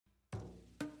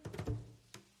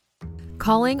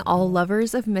Calling all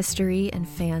lovers of mystery and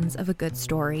fans of a good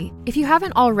story. If you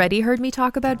haven't already heard me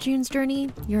talk about June's Journey,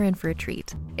 you're in for a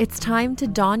treat. It's time to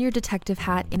don your detective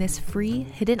hat in this free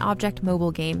hidden object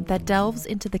mobile game that delves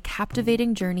into the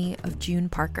captivating journey of June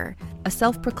Parker, a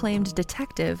self-proclaimed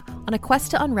detective on a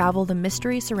quest to unravel the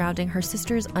mystery surrounding her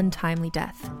sister's untimely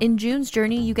death. In June's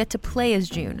Journey, you get to play as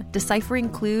June, deciphering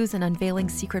clues and unveiling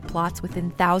secret plots within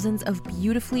thousands of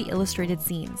beautifully illustrated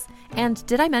scenes. And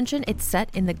did I mention it's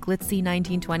set in the glitzy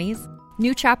 1920s?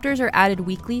 New chapters are added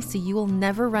weekly, so you will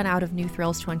never run out of new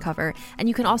thrills to uncover, and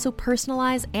you can also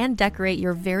personalize and decorate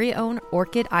your very own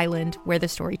Orchid Island where the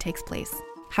story takes place.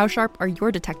 How sharp are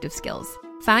your detective skills?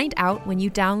 Find out when you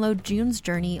download June's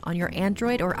Journey on your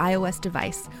Android or iOS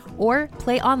device, or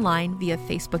play online via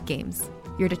Facebook Games.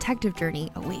 Your detective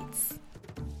journey awaits.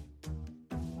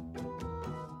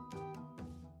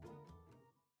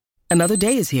 Another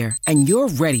day is here, and you're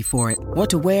ready for it.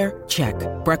 What to wear? Check.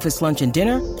 Breakfast, lunch, and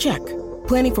dinner? Check.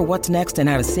 Planning for what's next and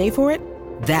how to save for it?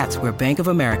 That's where Bank of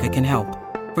America can help.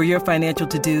 For your financial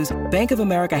to-dos, Bank of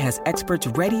America has experts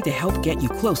ready to help get you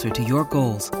closer to your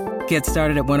goals. Get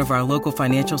started at one of our local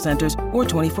financial centers or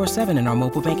 24/7 in our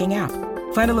mobile banking app.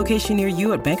 Find a location near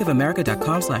you at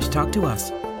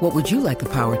bankofamerica.com/talktous. What would you like the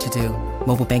power to do?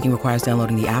 Mobile banking requires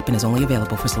downloading the app and is only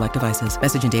available for select devices.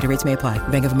 Message and data rates may apply.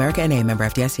 Bank of America N.A., member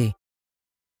FDIC.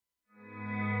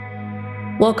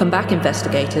 Welcome back,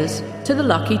 investigators, to the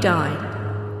Lucky Die.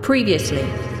 Previously,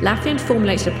 Lathian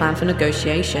formulates a plan for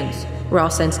negotiations. Ral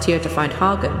sends Tio to find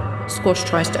Hagen, Squash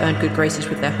tries to earn good graces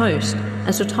with their host,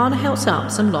 and Sultana helps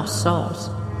out some lost souls.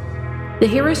 The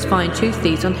heroes find two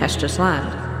thieves on Hester's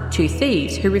land, two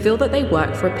thieves who reveal that they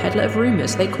work for a peddler of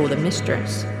rumours they call the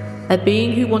Mistress, a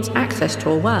being who wants access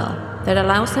to a well that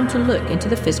allows them to look into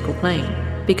the physical plane,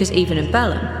 because even in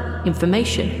Bellum,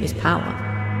 information is power.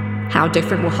 How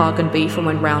different will Hagen be from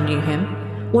when Ral knew him?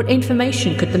 What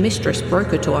information could the Mistress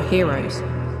broker to our heroes?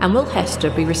 And will Hester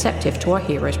be receptive to our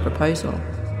hero's proposal?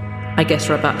 I guess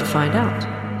we're about to find out.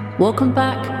 Welcome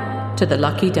back to the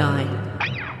Lucky Die.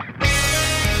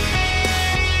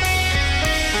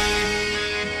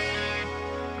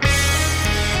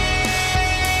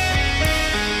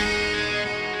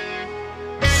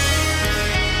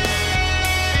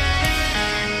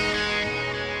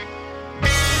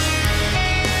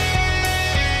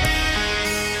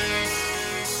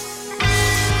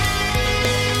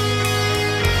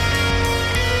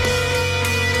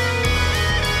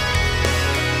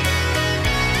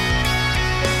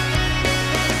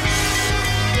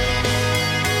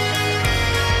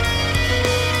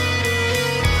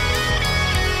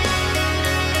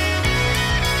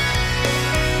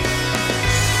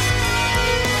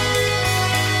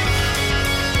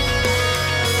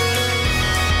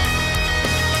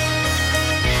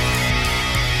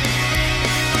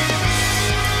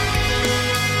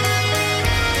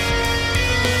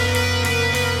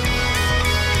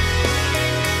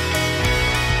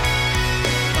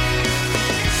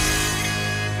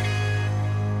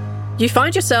 You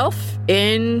find yourself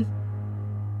in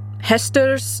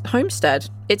Hester's homestead.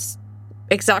 It's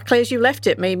exactly as you left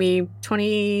it, maybe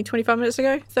 20, 25 minutes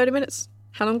ago, 30 minutes.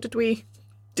 How long did we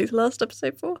do the last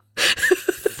episode for?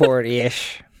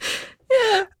 40-ish.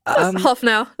 Yeah, half an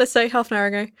hour. Let's say half an hour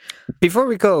ago. Before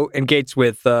we go engage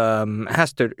with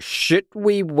Hester, should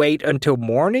we wait until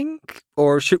morning,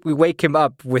 or should we wake him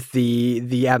up with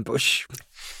the ambush?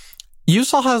 You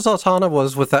saw how Zoltana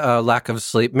was with a lack of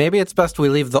sleep. Maybe it's best we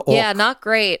leave the orc Yeah, not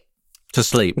great. to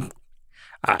sleep.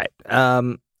 All right.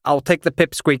 I'll take the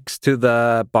pipsqueaks to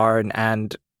the barn,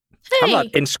 and Hey.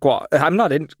 I'm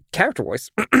not in character voice.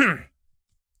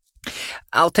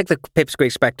 I'll take the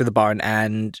pipsqueaks back to the barn,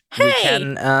 and we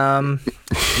can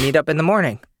meet up in the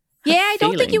morning. Yeah, I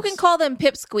don't think you can Feelings. call them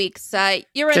pipsqueaks.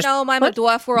 You're a Just gnome, I'm a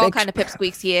dwarf. We're all make kind of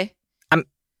pipsqueaks here.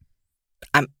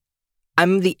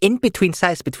 I'm the in-between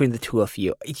size between the two of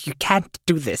you. You can't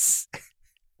do this.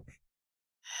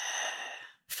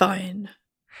 Fine.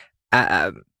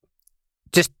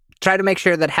 Just try to make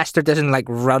sure that Hester doesn't,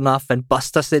 run off and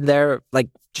bust us in there.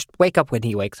 Just wake up when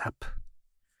he wakes up.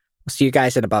 We'll see you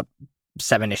guys in about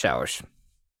 7-ish hours.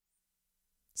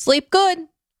 Sleep good.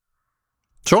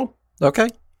 Sure. Okay.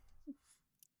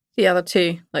 The other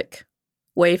two,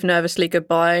 wave nervously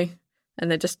goodbye and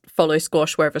then just follow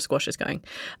Squash wherever Squash is going.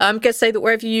 Get say that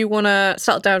wherever you want to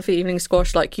settle down for the evening,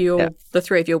 Squash, the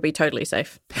three of you will be totally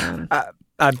safe.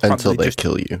 Until they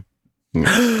kill you.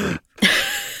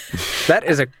 That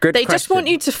is a good They question. just want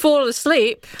you to fall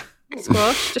asleep,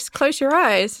 Squash. Just close your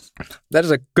eyes. That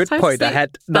is a good Time to point. I sleep,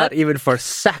 had not bud. even for a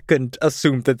second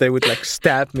assumed that they would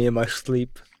stab me in my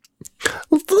sleep.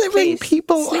 Living Please,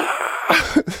 people. sleep.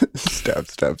 Stab,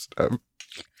 stab, stab.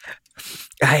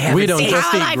 I haven't We don't seen just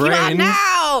how eat alive you are grains.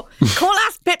 now. Call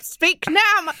us Pip Speak now,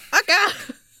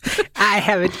 motherfucker. I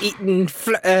haven't eaten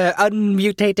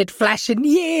unmutated flesh in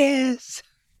years.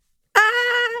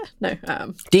 No,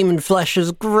 Demon flesh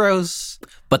is gross,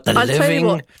 but the I'll tell you living.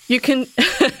 what, you can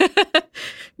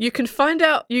you can find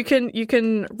out, you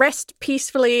can rest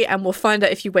peacefully, and we'll find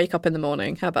out if you wake up in the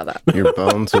morning. How about that? Your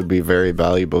bones would be very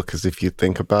valuable because if you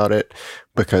think about it,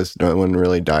 because no one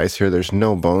really dies here, there's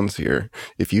no bones here.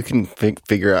 If you can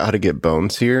figure out how to get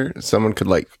bones here, someone could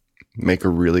like make a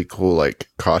really cool like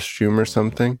costume or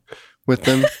something with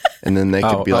them, and then they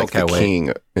could be like the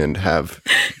king and have,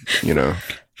 you know,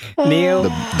 Neil, the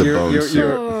bones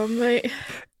here. Oh, mate.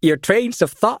 your trains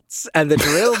of thoughts and the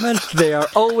derailment, they are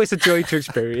always a joy to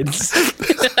experience.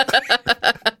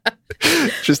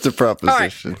 Just a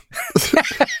proposition.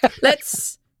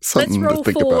 Let's Something roll to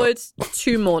think forward about.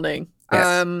 to morning.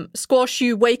 Yes. Squash,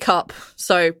 you wake up,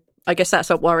 so I guess that's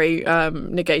a worry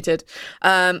negated.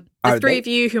 The Are three they? of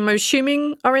you, who I'm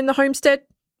assuming are in the homestead,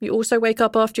 you also wake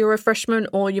up after your refreshment,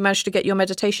 or you manage to get your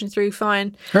meditation through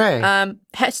fine. Hooray.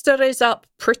 Hester is up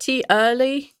pretty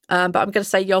early, but I'm going to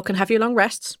say y'all can have your long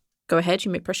rests. Go ahead,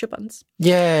 you may press your buttons.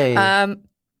 Yay.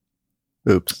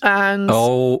 Oops. And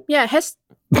oh. yeah,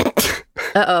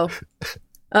 Uh-oh.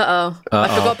 I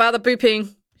forgot about the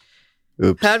booping.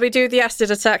 Oops. How do we do the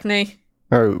acid attack, Nee?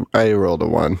 I rolled a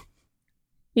 1.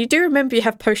 You do remember you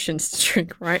have potions to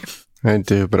drink, right? I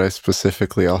do, but I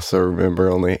specifically also remember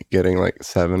only getting like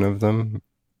 7 of them.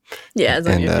 Yeah,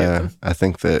 there's only a few of them. I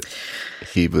think that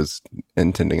he was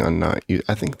intending on not.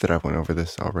 I think that I went over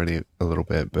this already a little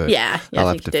bit, but Yeah, I'll I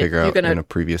have think to you did. figure You're out gonna in a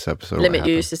previous episode. what limit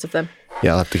happened. uses of them.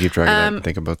 Yeah, I'll have to keep track of that and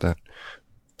think about that.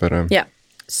 But Yeah.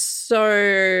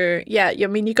 So, yeah, I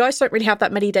mean, you guys don't really have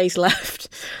that many days left.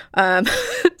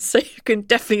 So you can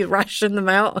definitely ration them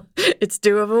out. It's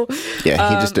doable. yeah,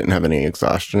 he just didn't have any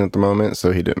exhaustion at the moment,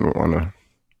 so he didn't want to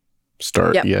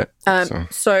start Yep. yet.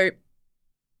 So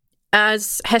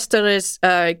as Hester is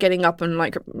getting up and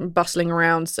like bustling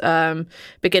around,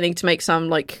 beginning to make some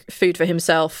like food for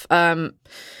himself,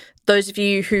 those of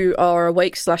you who are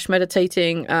awake /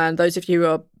 meditating, and those of you who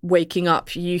are waking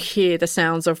up, you hear the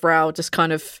sounds of Rao just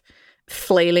kind of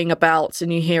flailing about,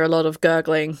 and you hear a lot of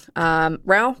gurgling.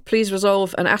 Rao, please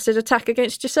resolve an acid attack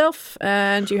against yourself,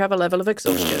 and you have a level of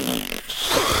exhaustion.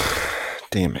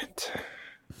 Damn it.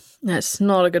 That's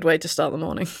not a good way to start the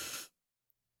morning.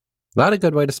 Not a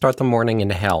good way to start the morning in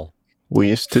hell. We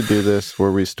used to do this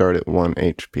where we start at 1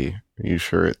 HP. Are you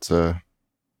sure it's a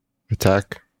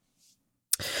attack?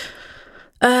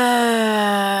 I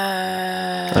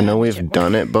know we've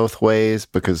done it both ways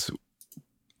because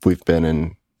we've been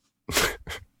in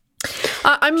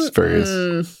I'm various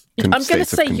I'm going to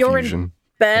states of say you're in confusion.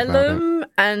 Bellum,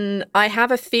 and I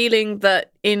have a feeling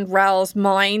that in Raoul's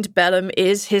mind, Bellum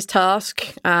is his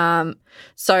task. So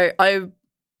I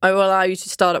will allow you to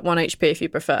start at 1 HP if you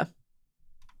prefer.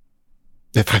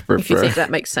 If I If you prefer. think that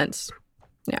makes sense.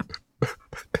 Yeah.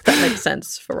 That makes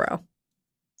sense for Raoul.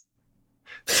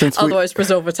 Otherwise,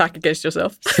 resolve attack against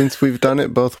yourself. Since we've done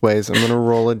it both ways, I'm going to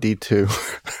roll a D2.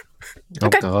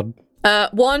 Okay. Oh, God.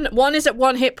 One is at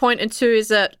 1 hit point, and 2 is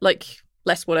at like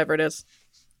less whatever it is.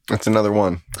 That's another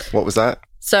 1. What was that?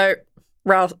 So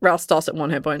Raoul starts at 1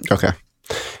 hit point. Okay.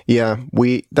 Yeah,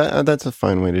 that's a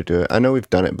fine way to do it. I know we've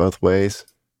done it both ways,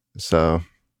 so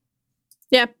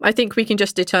Yeah, I think we can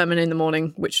just determine in the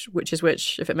morning which is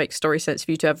which. If it makes story sense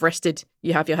for you to have rested,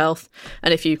 you have your health,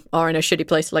 and if you are in a shitty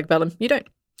place like Bellum, you don't.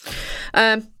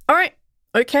 All right,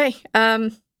 okay.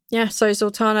 Yeah. So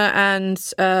Zoltana and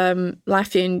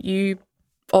Laffian, you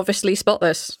obviously spot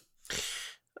this.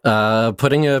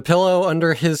 Putting a pillow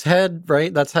under his head,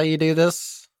 right? That's how you do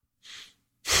this.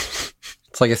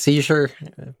 It's like a seizure.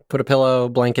 Put a pillow,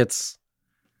 blankets.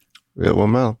 it will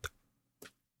melt.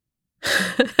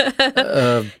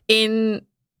 In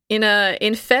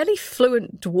fairly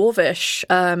fluent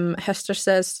Dwarvish, Hester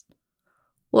says,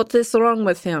 "What is wrong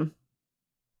with him?"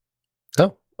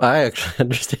 Oh, I actually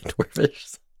understand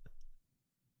Dwarvish.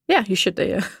 Yeah, you should do.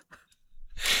 Yeah.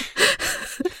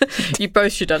 You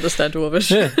both should understand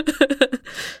Dwarvish.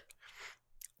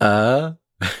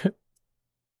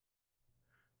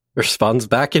 Responds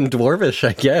back in Dwarvish,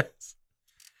 I guess.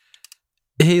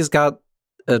 He's got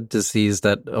a disease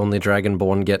that only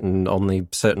Dragonborn get and only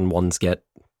certain ones get.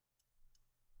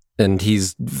 And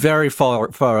he's very far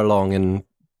along and,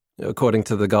 according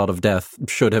to the God of Death,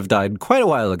 should have died quite a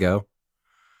while ago.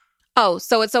 Oh,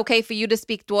 so it's okay for you to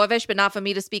speak Dwarvish, but not for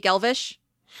me to speak Elvish?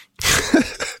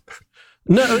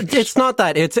 No, it's not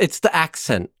that. It's the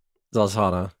accent,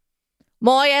 Zoltana.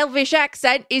 My Elvish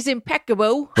accent is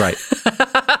impeccable. Right.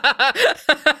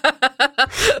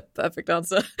 Perfect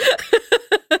answer.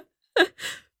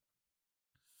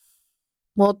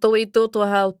 What do we do to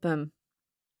help him?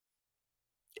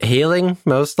 Healing,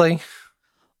 mostly.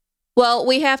 Well,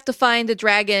 we have to find a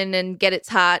dragon and get its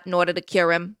heart in order to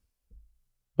cure him.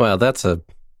 Well, that's a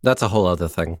whole other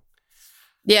thing.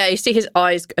 Yeah, you see his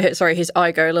eye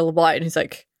go a little wide, and he's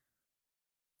like,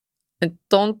 I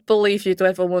don't believe you'd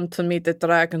ever want to meet the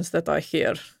dragons that are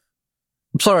here.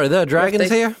 I'm sorry, there are dragons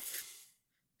here?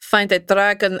 Find a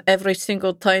dragon every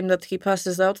single time that he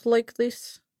passes out like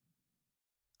this?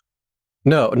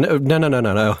 No. No,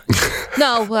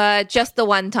 just the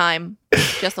one time.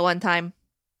 Just the one time.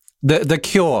 The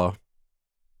cure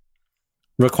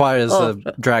requires a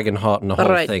dragon heart and the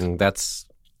whole thing. That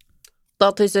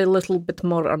is a little bit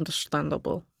more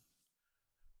understandable.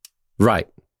 Right.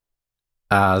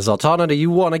 Zoltana, do you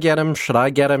want to get him? Should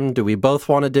I get him? Do we both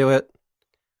want to do it?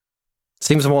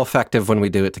 Seems more effective when we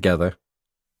do it together.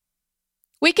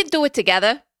 We can do it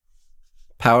together.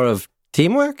 Power of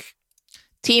teamwork?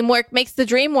 Teamwork makes the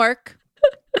dream work.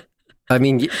 I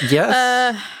mean,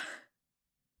 yes.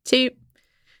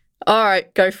 All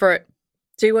right, go for it.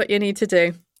 Do what you need to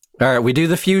do. All right, we do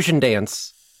the fusion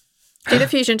dance. Do the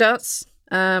fusion dance.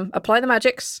 Apply the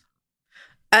magics.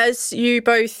 As you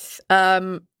both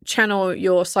channel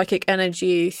your psychic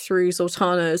energy through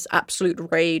Zoltana's absolute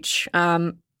rage,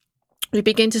 you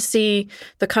begin to see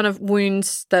the kind of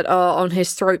wounds that are on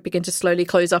his throat begin to slowly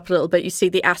close up a little bit. You see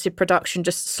the acid production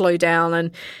just slow down,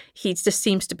 and he just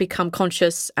seems to become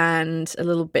conscious and a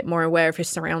little bit more aware of his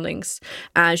surroundings.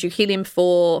 As you heal him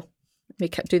for,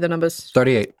 let me do the numbers.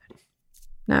 38.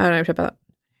 No, I don't know about that.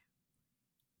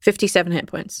 57 hit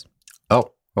points.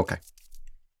 Oh, okay.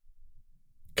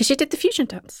 Because you did the fusion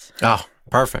dance. Oh,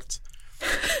 perfect.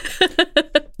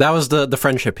 That was the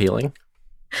friendship healing.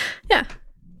 Yeah.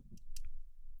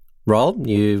 Raul,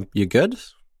 you good?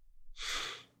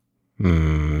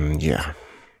 Yeah.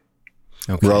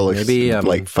 Okay. Raul maybe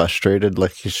like frustrated,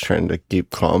 like he's trying to keep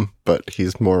calm, but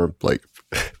he's more like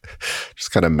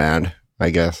just kind of mad, I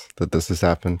guess, that this has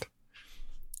happened.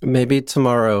 Maybe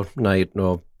tomorrow night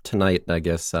or tonight, I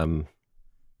guess.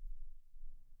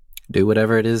 Do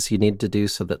whatever it is you need to do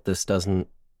so that this doesn't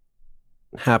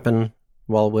happen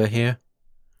while we're here.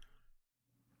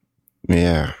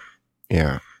 Yeah.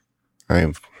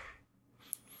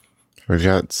 We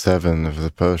got 7 of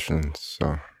the potions,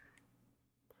 so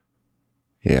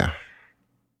yeah.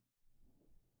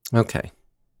 Okay.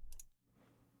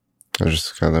 I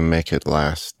just gotta make it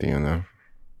last, you know.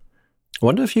 I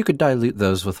wonder if you could dilute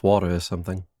those with water or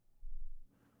something.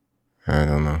 I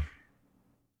don't know.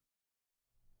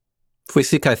 If we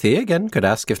see Kythea again, could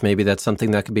ask if maybe that's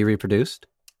something that could be reproduced.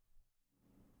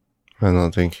 I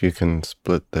don't think you can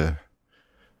split the...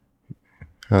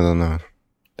 I don't know.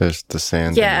 There's the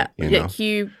sand. Yeah, in it,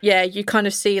 you know? you kind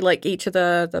of see like each of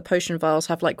the potion vials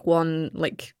have like one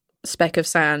like speck of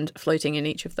sand floating in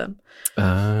each of them.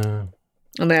 And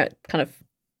they're kind of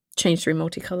changed through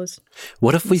multicolors.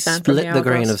 What if we Sand from split the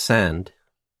grain hourglass. of sand?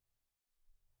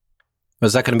 Or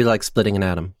is that going to be like splitting an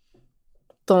atom?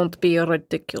 Don't be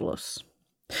ridiculous.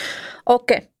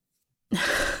 Okay.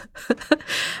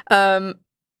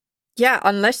 Yeah,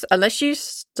 unless you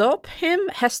stop him,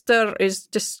 Hester is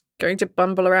just going to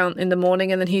bumble around in the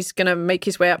morning, and then he's going to make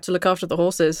his way up to look after the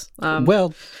horses. So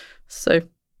Zoltana,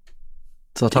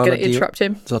 you're going to interrupt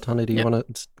him. Zoltana, do you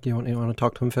want to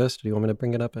talk to him first? Or do you want me to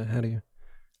bring it up? How do you?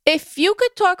 If you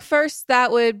could talk first,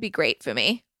 that would be great for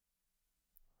me.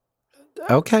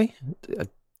 Okay.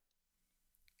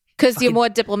 Because you're more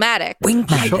diplomatic.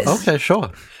 Okay,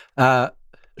 sure.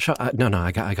 Sure. No,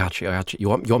 I got you. You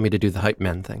want me to do the hype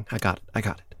man thing? I got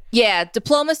it. Yeah,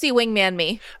 diplomacy wingman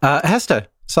me. Hester,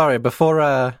 sorry, before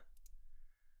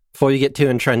you get too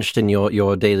entrenched in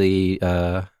your daily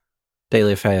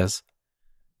affairs.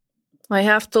 I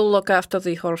have to look after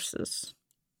the horses.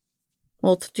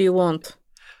 What do you want?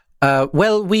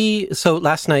 Well, so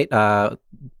last night, as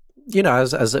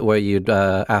it were, you'd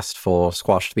asked for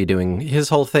Squash to be doing his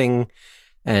whole thing,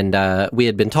 and we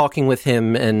had been talking with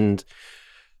him, and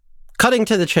cutting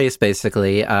to the chase,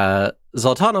 basically,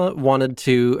 Zoltana wanted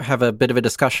to have a bit of a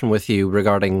discussion with you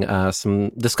regarding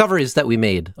some discoveries that we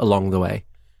made along the way.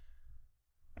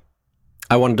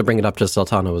 I wanted to bring it up just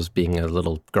Zoltana was being a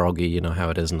little groggy, you know how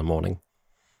it is in the morning.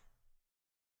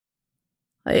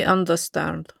 I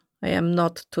understand. I am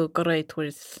not too great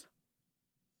with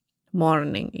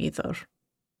morning either.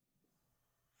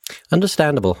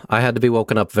 Understandable. I had to be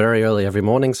woken up very early every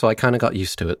morning, so I kind of got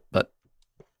used to it, but...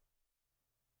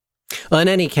 Well, in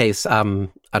any case, I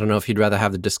don't know if you'd rather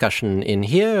have the discussion in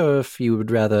here, or if you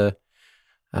would rather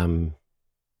at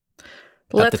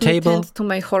Let the me table. tend to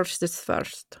my horses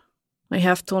first. I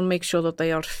have to make sure that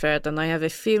they are fed, and I have a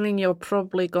feeling you're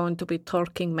probably going to be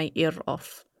talking my ear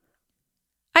off.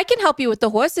 I can help you with the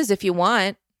horses if you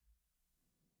want.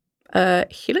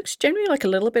 He looks generally like a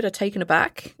little bit taken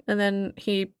aback, and then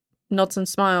he nods and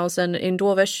smiles, and in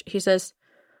Dwarvish he says,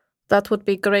 "That would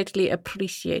be greatly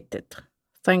appreciated.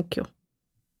 Thank you."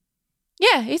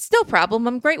 Yeah, it's no problem.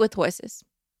 I'm great with horses.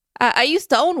 I used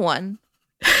to own one.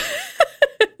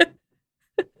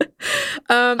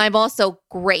 I'm also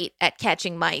great at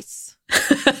catching mice.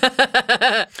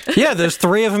 Yeah, there's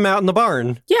 3 of them out in the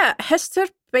barn. Yeah, Hester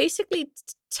basically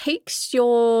takes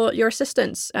your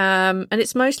assistance, and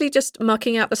it's mostly just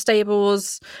mucking out the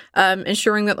stables,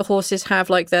 ensuring that the horses have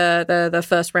like the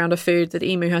first round of food, that the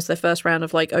emu has their first round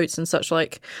of like oats and such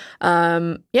like,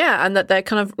 and that they're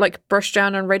kind of like brushed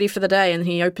down and ready for the day. And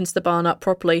he opens the barn up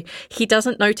properly. He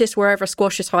doesn't notice wherever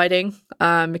Squash is hiding,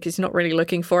 because he's not really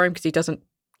looking for him because he doesn't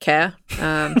care.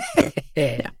 Yeah,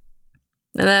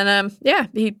 and then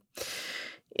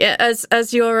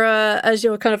as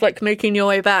you're kind of like making your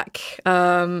way back,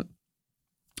 Grim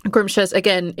says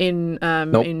again in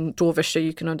Dwarvish so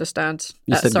you can understand.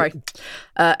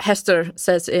 Hester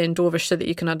says in Dwarvish so that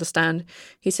you can understand.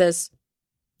 He says,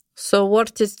 "So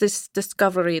what is this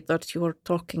discovery that you were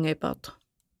talking about?"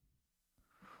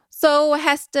 So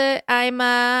Hester, I'm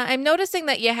noticing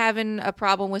that you're having a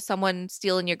problem with someone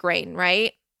stealing your grain,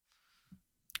 right?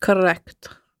 Correct.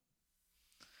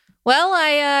 Well,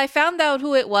 I found out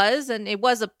who it was, and it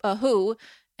was a who,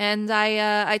 and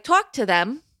I talked to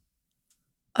them.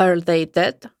 Are they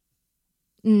dead?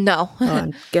 No.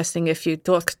 I'm guessing if you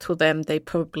talked to them, they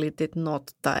probably did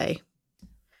not die.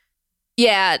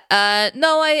 Yeah,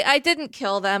 no, I didn't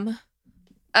kill them.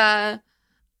 I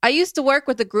used to work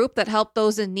with a group that helped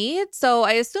those in need, so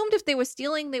I assumed if they were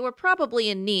stealing, they were probably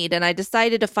in need, and I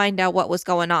decided to find out what was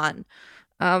going on.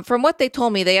 From what they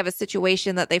told me, they have a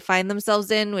situation that they find themselves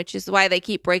in, which is why they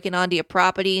keep breaking onto your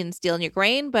property and stealing your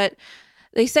grain. But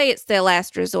they say it's their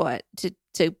last resort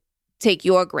to take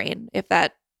your grain, if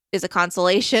that is a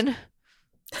consolation.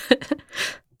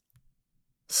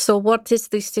 So what is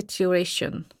the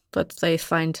situation that they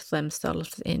find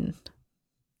themselves in?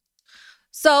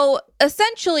 So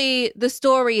essentially, the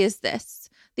story is this.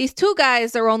 These 2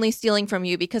 guys are only stealing from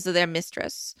you because of their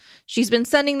mistress. She's been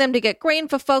sending them to get grain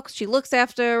for folks she looks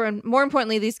after, and more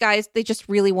importantly, these guys, they just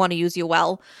really want to use you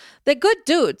well. They're good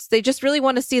dudes. They just really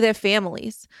want to see their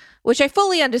families, which I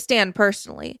fully understand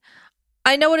personally.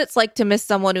 I know what it's like to miss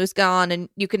someone who's gone and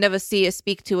you can never see or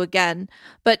speak to again,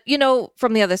 but you know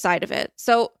from the other side of it.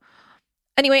 So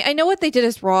anyway, I know what they did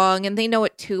is wrong, and they know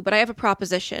it too, but I have a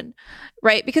proposition,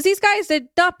 right? Because these guys, they're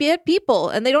not bad people,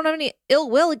 and they don't have any ill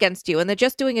will against you, and they're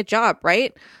just doing a job,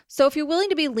 right? So if you're willing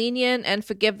to be lenient and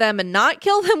forgive them and not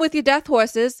kill them with your death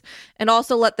horses, and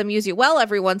also let them use you well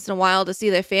every once in a while to see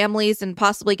their families and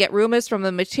possibly get rumors from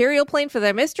the material plane for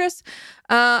their mistress,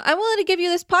 I'm willing to give you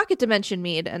this pocket dimension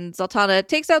mead. And Zoltana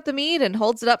takes out the mead and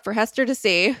holds it up for Hester to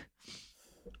see.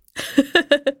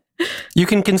 You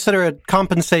can consider it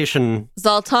compensation.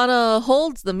 Zoltana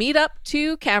holds the meat up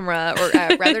to camera, or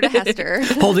rather to Hester.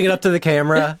 Holding it up to the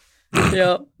camera.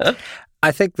 Yeah.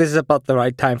 I think this is about the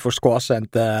right time for Squash and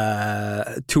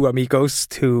the 2 amigos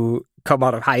to come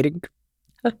out of hiding.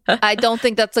 I don't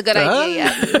think that's a good idea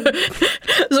yet.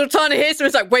 Zoltana hears him,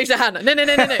 it's like, waves a hand.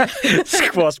 No.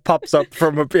 Squash pops up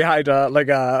from behind a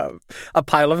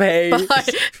pile of hay.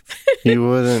 You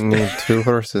wouldn't need 2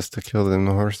 horses to kill them.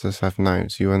 The horses have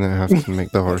knives. You wouldn't have to make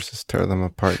the horses tear them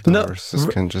apart. The horses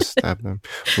can just stab them.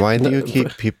 Why do you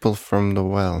keep people from the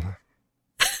well?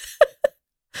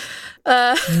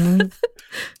 That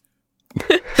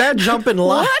jumping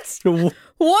line.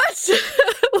 What?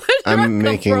 I'm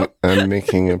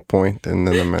making a point, and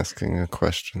then I'm asking a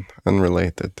question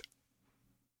unrelated.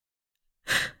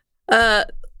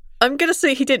 I'm gonna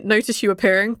say he didn't notice you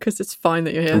appearing because it's fine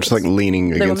that you're here. I'm just like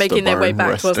leaning against the barn. They were making their way back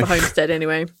resting. towards the homestead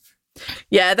anyway.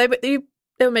 Yeah, they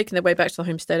were making their way back to the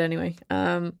homestead anyway.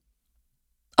 Oh,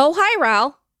 hi,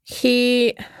 Ral.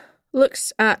 He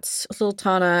looks at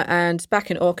Sultana and back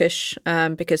in Orcish,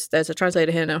 because there's a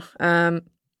translator here now.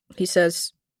 He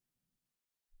says,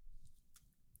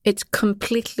 "It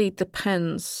completely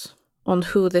depends on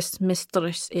who this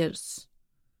mistress is.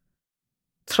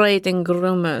 Trading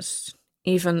rumors,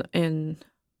 even in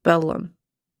Bellum,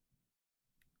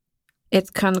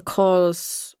 it can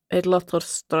cause a lot of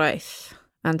strife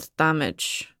and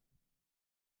damage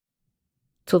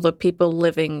to the people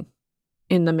living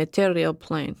in the material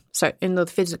plane, in the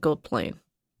physical plane,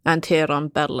 and here on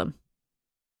Bellum.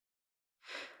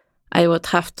 I would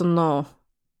have to know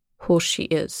who she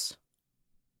is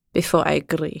before I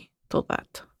agree to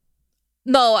that."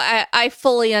 No, I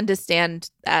fully understand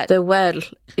that. The well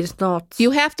is not.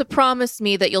 You have to promise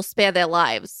me that you'll spare their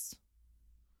lives.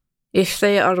 If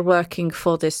they are working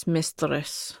for this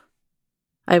mistress,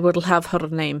 I will have her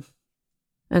name,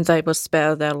 and I will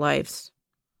spare their lives.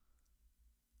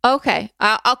 Okay,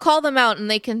 I'll call them out and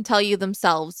they can tell you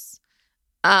themselves.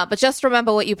 But just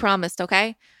remember what you promised,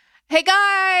 okay? Hey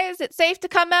guys, it's safe to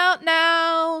come out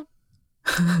now.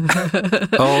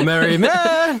 Oh, merry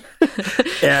man!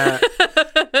 Yeah.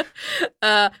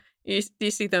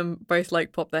 You see them both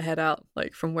like pop their head out,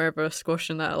 like from wherever Squash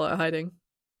and that are hiding.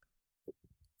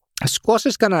 Squash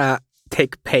is gonna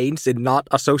take pains in not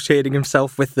associating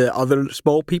himself with the other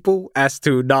small people as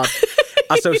to not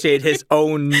associate his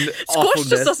own Squash awfulness.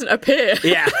 just doesn't appear.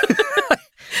 Yeah.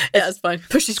 Yeah, it's fine.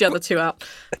 Pushes the other two out.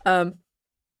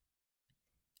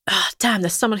 Damn,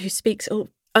 there's someone who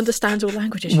understands all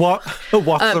languages. Walks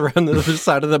around the other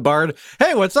side of the barn.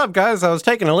 Hey, what's up, guys? I was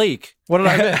taking a leak. What did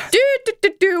I miss?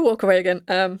 Walk away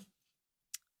again.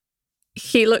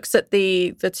 He looks at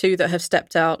the two that have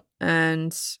stepped out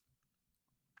and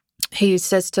he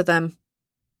says to them,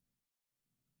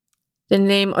 "The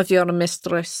name of your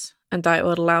mistress, and I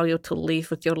will allow you to leave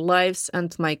with your lives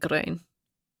and my grain."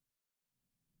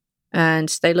 And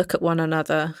they look at one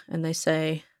another and they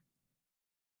say,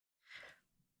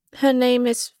 "Her name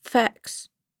is Vex.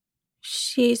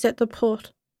 She's at the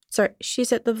port. Sorry,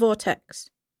 she's at the vortex.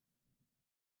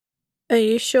 Are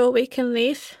you sure we can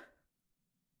leave?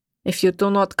 If you do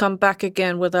not come back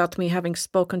again without me having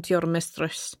spoken to your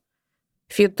mistress.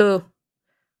 If you do,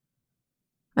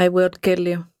 I will kill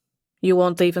you. You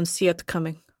won't even see it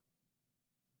coming."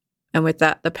 And with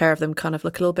that, the pair of them kind of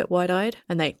look a little bit wide-eyed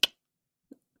and they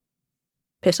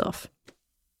piss off.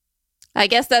 I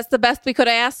guess that's the best we could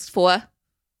have asked for.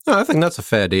 Oh, I think that's a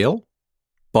fair deal.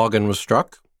 Bargain was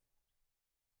struck.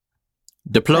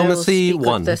 Diplomacy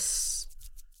won.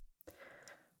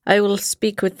 I will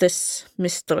speak with this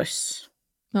mistress.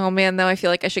 Oh man, now I feel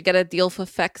like I should get a deal for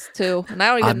Fex too. And I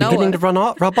don't even I'm know beginning her.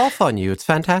 to rub off on you. It's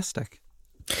fantastic.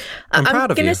 I'm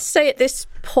proud of you. I'm going to say at this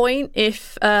point,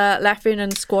 if Laffin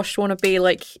and Squash want to be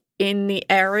like in the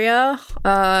area,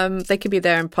 they could be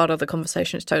there and part of the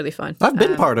conversation. It's totally fine. I've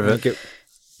been part of it.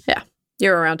 Yeah,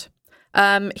 you're around.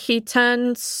 He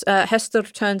turns, Hester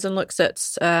turns and looks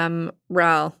at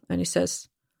Ral and he says,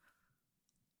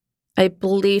 "I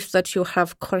believe that you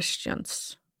have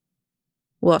questions."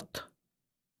 "What?"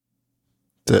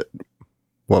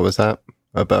 What was that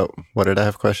about? What did I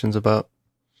have questions about?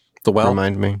 The well?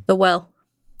 Remind me. The well.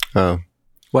 Oh.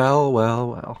 Well.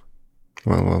 Well.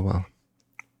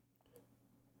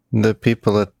 The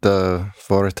people at the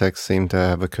Vortex seem to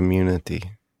have a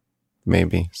community.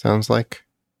 Maybe. Sounds like.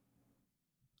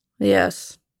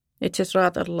 Yes, it is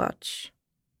rather large.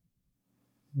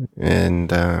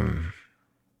 And,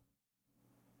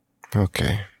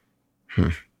 okay.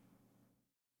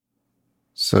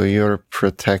 So you're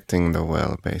protecting the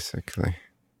well, basically.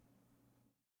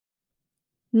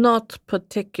 Not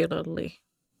particularly.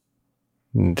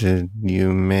 Did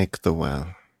you make the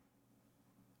well?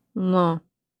 No.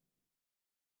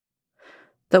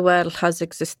 The well has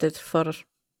existed for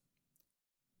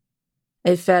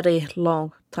a very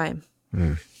long time.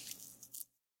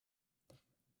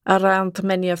 Around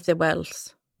many of the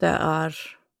wells, there are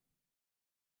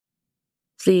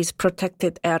these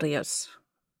protected areas.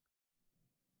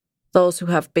 Those who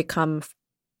have become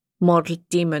more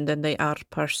demon than they are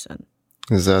person.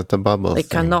 Is that the bubble They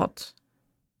thing? cannot.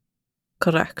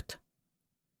 Correct.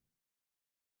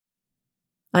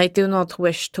 I do not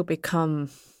wish to become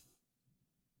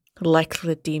like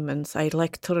the demons. I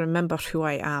like to remember who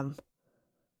I am,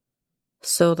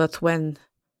 so that when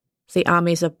the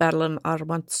armies of Berlin are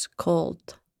once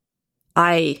called,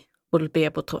 I will be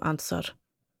able to answer,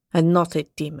 and not a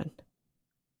demon.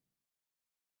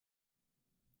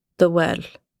 The well.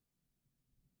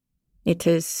 It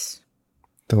is...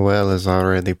 The well is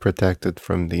already protected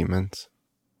from demons.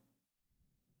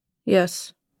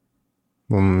 Yes.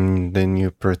 Then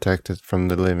you protect it from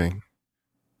the living.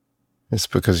 It's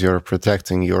because you're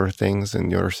protecting your things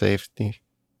and your safety.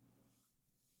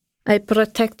 I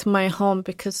protect my home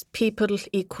because people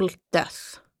equal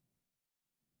death.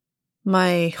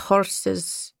 My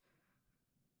horses,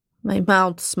 my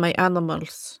mounts, my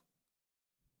animals.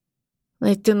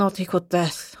 They do not equal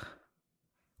death.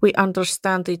 We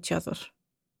understand each other.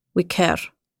 We care.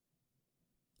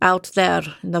 Out there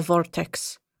in the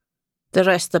vortex, the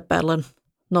rest of Berlin,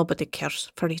 nobody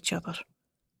cares for each other.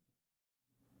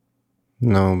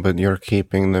 No, but you're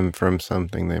keeping them from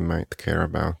something they might care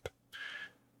about.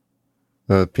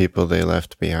 The people they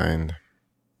left behind.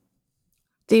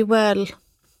 The well,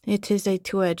 it is a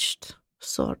two-edged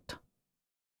sword.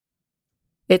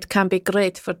 It can be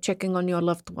great for checking on your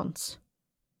loved ones,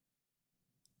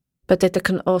 but it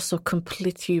can also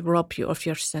completely rob you of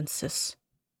your senses.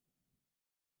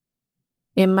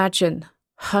 Imagine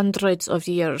hundreds of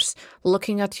years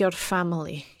looking at your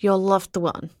family, your loved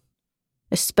one,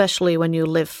 especially when you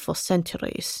live for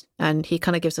centuries. And he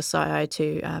kind of gives a side eye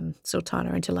to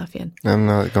Sultana and to Laffian. I'm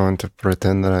not going to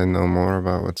pretend that I know more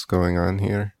about what's going on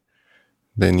here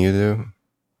than you do.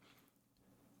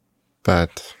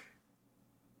 But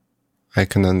I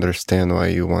can understand why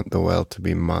you want the well to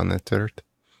be monitored.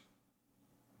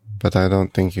 But I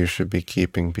don't think you should be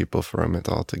keeping people from it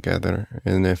altogether.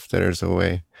 And if there's a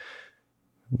way,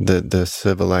 the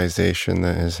civilization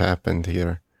that has happened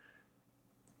here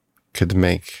could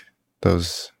make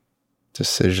those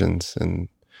decisions and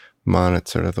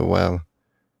monitor the well.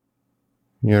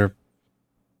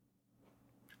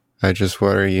 I just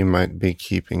worry you might be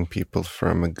keeping people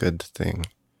from a good thing.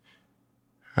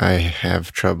 I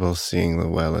have trouble seeing the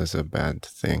well as a bad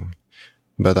thing,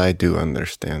 but I do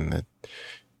understand that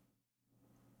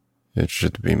it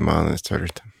should be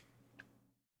monitored.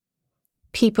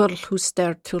 People who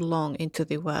stare too long into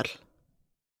the well,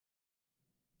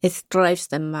 it drives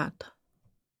them mad.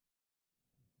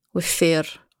 With fear,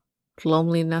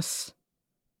 loneliness,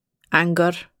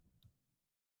 anger.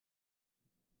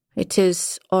 It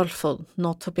is awful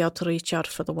not to be able to reach out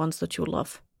for the ones that you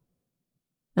love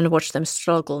and watch them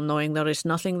struggle knowing there is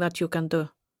nothing that you can do.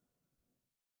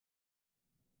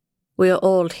 We are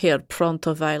all here prone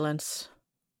to violence,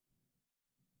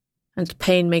 and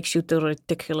pain makes you do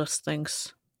ridiculous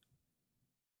things.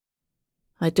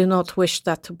 I do not wish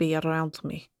that to be around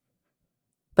me,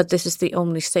 but this is the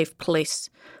only safe place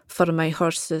for my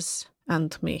horses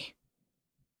and me.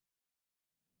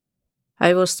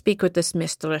 I will speak with this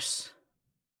mistress.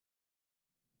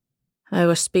 I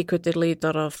will speak with the leader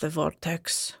of the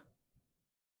Vortex.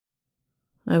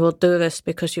 I will do this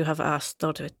because you have asked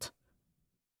of it.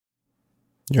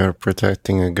 You're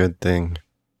protecting a good thing.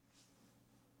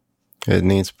 It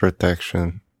needs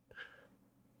protection,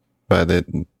 but it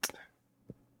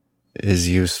is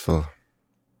useful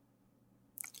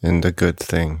and a good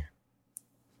thing.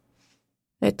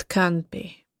 It can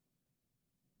be.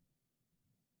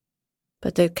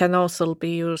 But it can also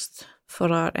be used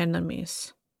for our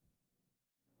enemies.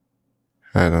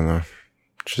 I don't know.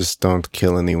 Just don't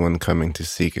kill anyone coming to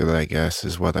seek it, I guess,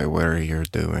 is what I worry you're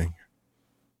doing.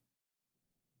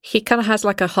 He kind of has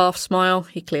like a half smile.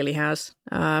 He clearly has.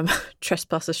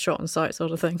 Trespassers shot on sight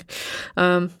sort of thing.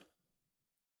 I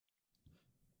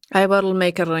will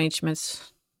make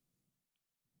arrangements.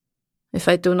 If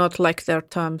I do not like their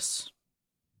terms,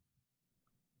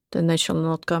 then they shall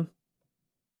not come.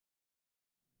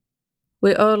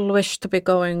 We all wish to be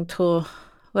going to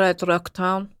Red Rock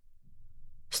Town,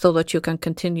 so that you can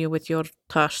continue with your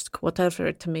task, whatever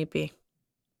it may be.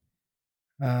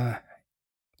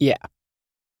 Yeah.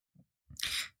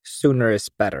 Sooner is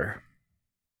better.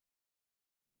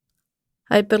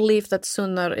 I believe that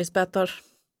sooner is better.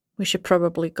 We should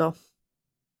probably go.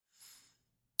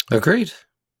 Agreed.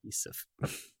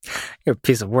 You're a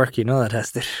piece of work, you know that,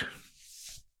 Hester.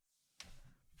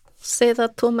 Say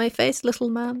that to my face, little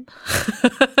man.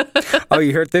 Oh,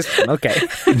 you heard this one? Okay.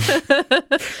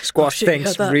 Squash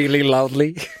thinks really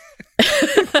loudly.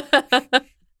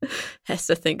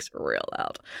 Hester thinks real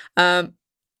loud.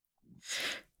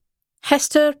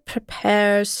 Hester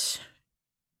prepares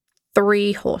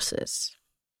 3 horses.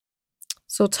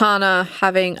 Sultana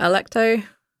having Alecto.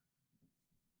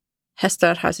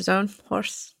 Hester has his own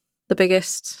horse. The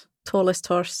biggest, tallest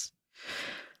horse.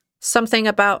 Something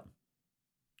about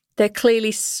they're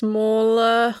clearly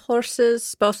smaller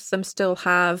horses. Both of them still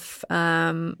have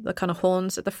the kind of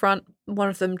horns at the front. One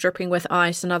of them dripping with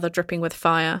ice, another dripping with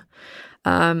fire.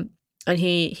 And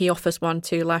he offers one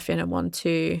to Laffian and one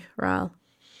to Ral.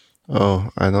 Oh,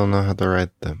 I don't know how to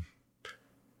write them.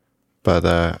 But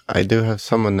I do have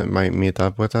someone that might meet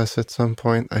up with us at some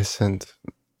point. I sent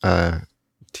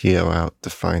Tio out to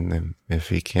find them if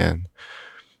he can.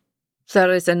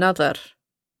 There is another.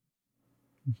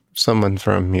 Someone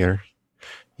from here.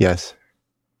 Yes.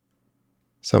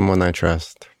 Someone I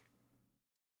trust.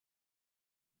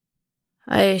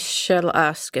 I shall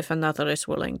ask if another is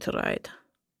willing to ride.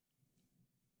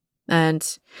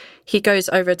 And he goes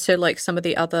over to like some of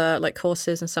the other like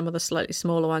horses and some of the slightly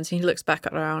smaller ones. And he looks back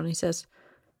around and he says,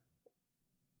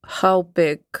 "How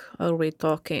big are we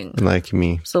talking?" Like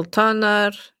me.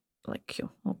 Sultana, like you.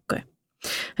 Okay.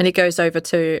 And he goes over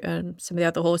to some of the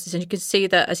other horses, and you can see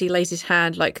that as he lays his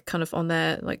hand, like kind of on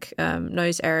their like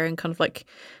nose area, and kind of like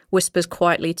whispers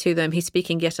quietly to them. He's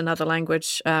speaking yet another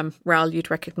language. Ral,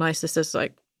 you'd recognize this as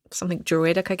like something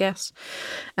Druidic, I guess.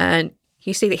 And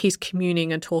You see that he's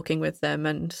communing and talking with them,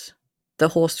 and the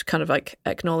horse kind of like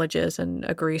acknowledges and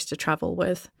agrees to travel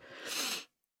with.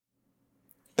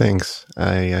 Thanks.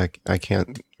 I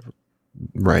can't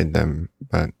ride them,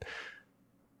 but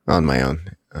on my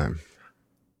own.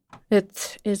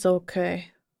 It is okay.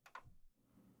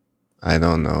 I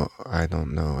don't know. I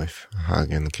don't know if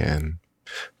Hagen can,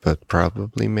 but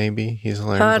probably maybe he's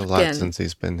learned a lot Hagen. since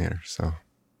he's been here. So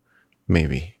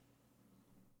maybe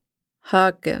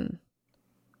Hagen.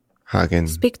 Hagen.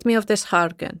 Speak to me of this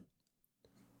Hagen.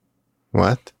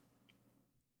 What?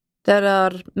 There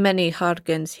are many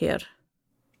Hagens here.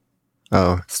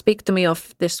 Oh, Speak to me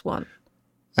of this one.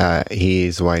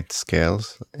 he's white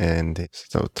scales and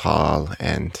so tall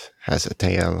and has a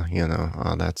tail. You know,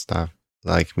 all that stuff.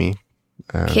 Like me.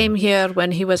 Came here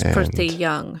when he was pretty and-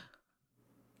 young.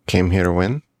 Came here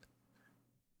when?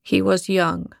 He was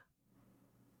young.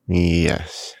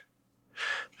 Yes.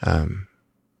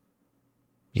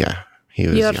 Yeah, he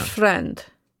was Your young. friend.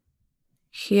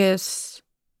 He is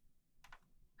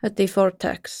at the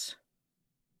Vortex.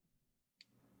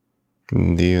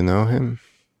 Do you know him?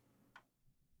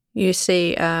 You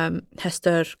see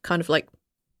Hester kind of like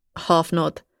half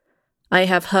nod. I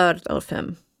have heard of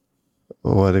him.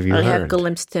 What have you I heard? have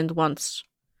glimpsed him once.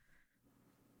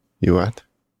 You what?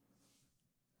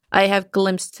 I have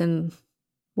glimpsed him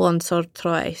once or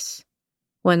twice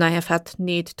when I have had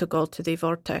need to go to the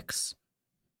Vortex.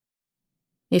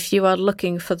 If you are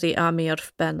looking for the Amir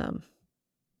Benham,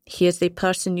 he is the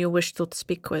person you wish to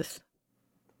speak with.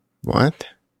 What?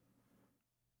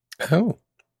 Oh.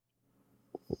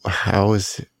 How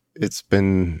is it's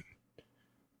been?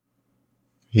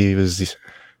 He was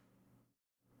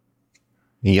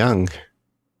young.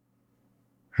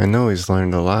 I know he's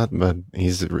learned a lot, but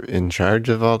he's in charge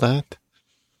of all that.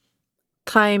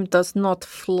 Time does not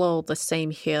flow the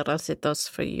same here as it does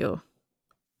for you.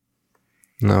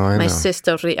 No, I My know.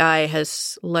 sister Riai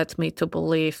has led me to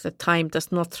believe that time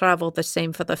does not travel the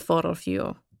same for the four of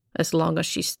you, as long as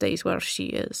she stays where she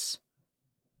is.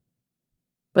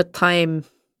 But time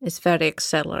is very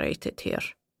accelerated here.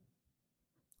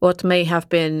 What may have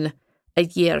been a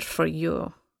year for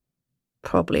you,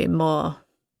 probably more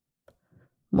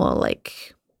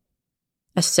like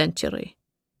a century.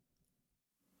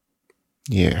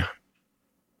 Yeah.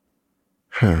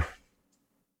 Huh.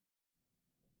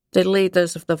 The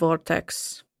leaders of the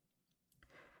Vortex,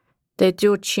 they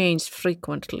do change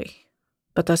frequently,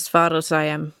 but as far as I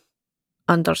am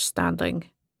understanding,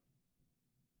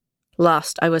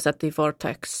 last I was at the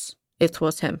Vortex, it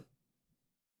was him.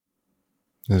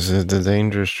 Is it a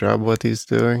dangerous job what he's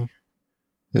doing?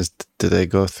 Do they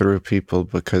go through people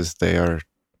because they are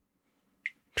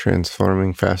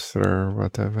transforming faster or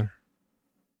whatever?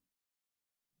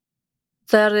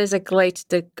 There is a great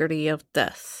degree of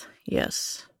death,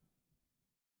 yes.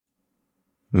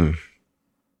 Well,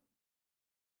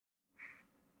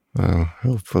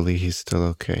 hopefully he's still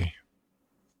okay.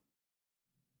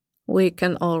 We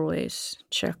can always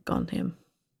check on him.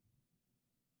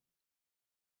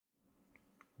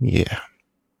 Yeah.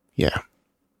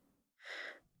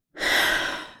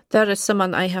 There is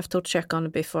someone I have to check on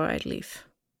before I leave.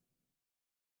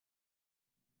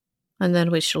 And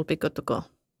then we shall be good to go.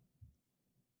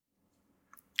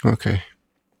 Okay.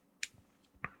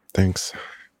 Thanks.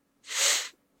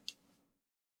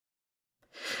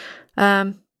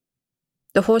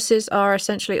 The horses are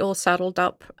essentially all saddled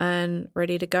up and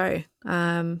ready to go.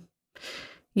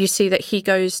 You see that he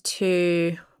goes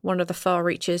to one of the far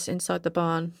reaches inside the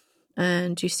barn,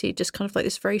 and you see just kind of like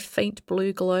this very faint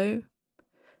blue glow.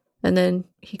 And then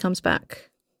he comes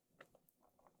back,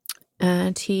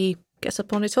 and he gets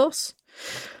up on his horse.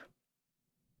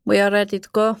 We are ready to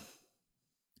go.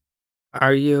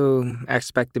 Are you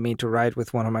expecting me to ride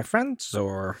with one of my friends,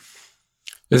 or?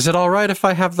 Is it all right if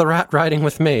I have the rat riding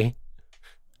with me?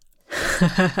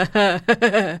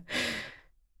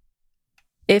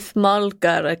 If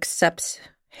Malgar accepts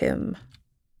him,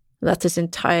 that is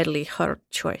entirely her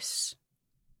choice.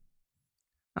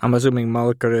 I'm assuming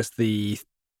Malker is the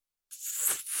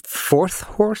fourth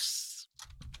horse?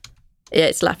 Yeah,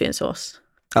 it's Lafian's horse.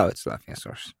 Oh, it's Lafian's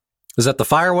horse. Is that the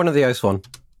fire one or the ice one?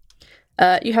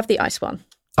 You have the ice one.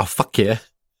 Oh, fuck yeah.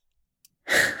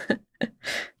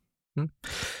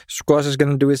 Squash is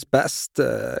going to do his best.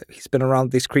 He's been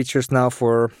around these creatures now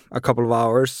for a couple of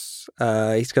hours.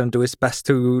 He's going to do his best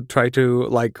to try to,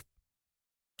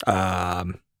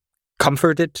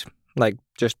 comfort it.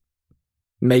 Just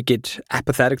make it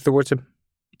apathetic towards him.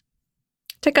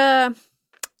 Take an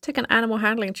animal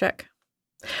handling check.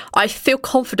 I feel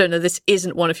confident that this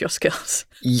isn't one of your skills.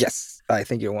 Yes, I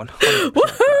think you're 100%.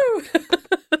 Woohoo!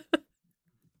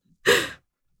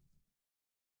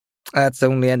 That's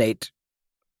only an 8.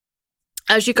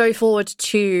 As you go forward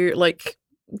to, like,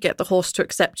 get the horse to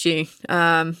accept you,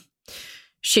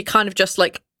 she kind of just,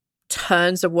 like,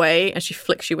 turns away and she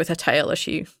flicks you with her tail as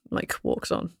she, like,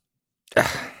 walks on.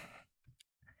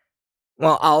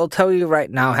 Well, I'll tell you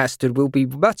right now, Hester, we'll be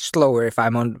much slower if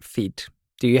I'm on feet.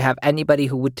 Do you have anybody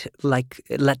who would, like,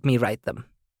 let me ride them?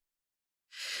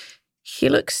 He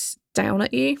looks down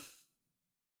at you.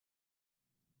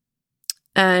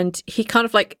 And he kind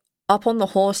of, like, up on the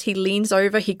horse, he leans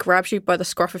over, he grabs you by the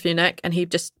scruff of your neck, and he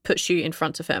just puts you in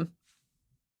front of him.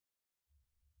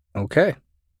 Okay.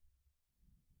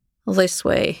 This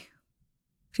way.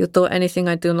 If you do anything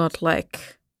I do not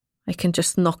like, I can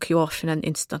just knock you off in an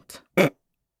instant.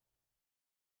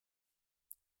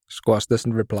 Squash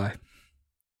doesn't reply.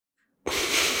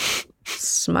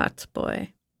 Smart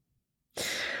boy.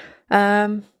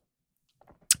 And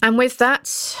with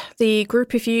that, the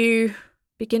group of you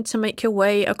begin to make your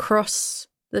way across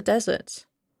the desert.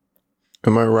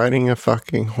 Am I riding a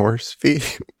fucking horse, V?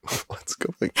 What's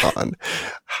going on?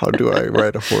 How do I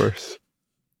ride a horse?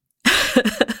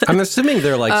 I'm assuming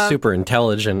they're like super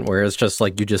intelligent, where it's just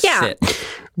like you just sit.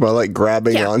 Well, like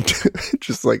grabbing onto it,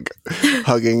 just like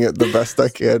hugging it the best I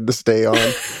can to stay on.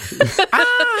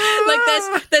 Like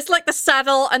there's like the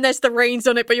saddle and there's the reins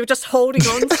on it, but you're just holding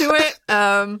on to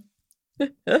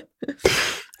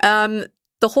it.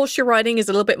 The horse you're riding is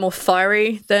a little bit more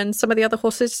fiery than some of the other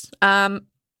horses.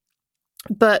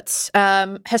 But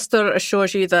Hester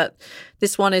assures you that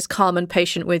this one is calm and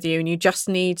patient with you, and you just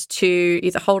need to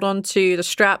either hold on to the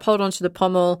strap, hold on to the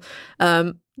pommel.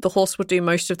 The horse will do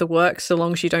most of the work so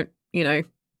long as you don't,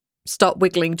 start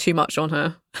wiggling too much on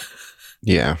her.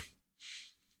 Yeah.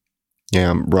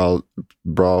 Yeah,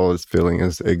 Brawl is feeling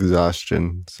his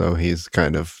exhaustion, so he's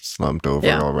kind of slumped over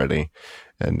already.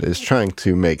 And is trying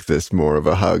to make this more of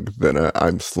a hug than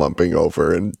I'm slumping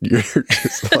over and you're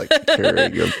just like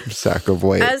carrying a sack of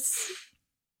weight. As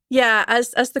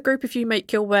the group of you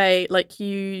make your way, like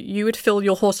you would feel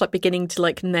your horse like beginning to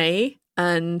like neigh,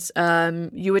 and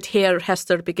you would hear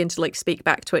Hester begin to like speak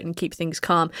back to it and keep things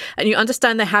calm. And you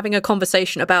understand they're having a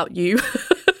conversation about you.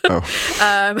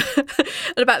 And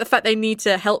about the fact they need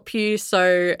to help you.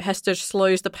 So Hester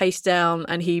slows the pace down,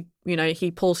 and he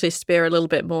pulls his spear a little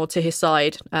bit more to his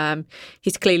side.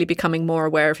 He's clearly becoming more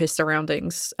aware of his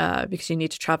surroundings because you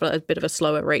need to travel at a bit of a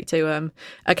slower rate to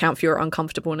account for your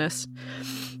uncomfortableness.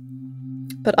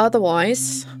 But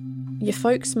otherwise, your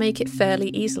folks make it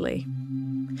fairly easily.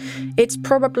 It's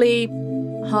probably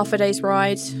half a day's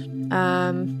ride.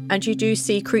 And you do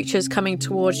see creatures coming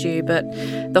towards you, but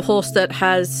the horse that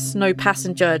has no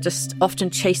passenger just often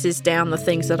chases down the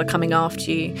things that are coming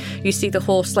after you. You see the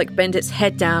horse like bend its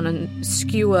head down and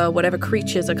skewer whatever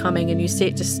creatures are coming, and you see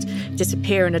it just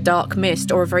disappear in a dark mist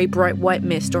or a very bright white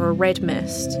mist or a red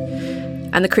mist.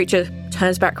 And the creature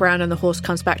turns back around and the horse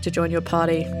comes back to join your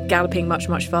party, galloping much,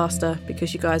 much faster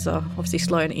because you guys are obviously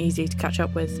slow and easy to catch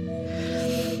up with.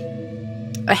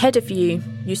 Ahead of you,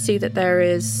 you see that there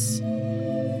is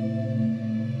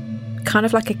kind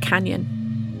of like a canyon.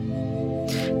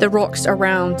 The rocks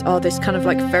around are this kind of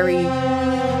like very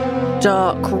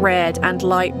dark red and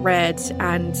light red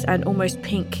and almost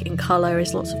pink in colour.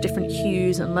 There's lots of different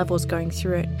hues and levels going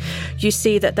through it. You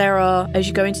see that there are, as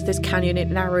you go into this canyon, it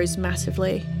narrows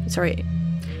massively.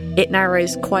 It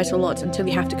narrows quite a lot until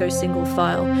you have to go single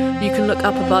file. You can look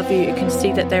up above you, you can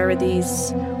see that there are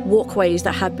these walkways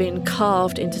that have been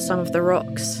carved into some of the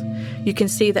rocks. You can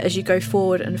see that as you go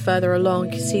forward and further along,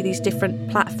 you can see these different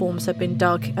platforms have been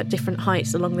dug at different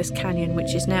heights along this canyon,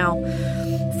 which is now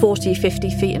 40, 50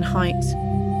 feet in height.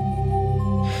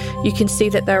 You can see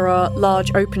that there are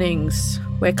large openings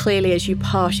where clearly as you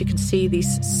pass you can see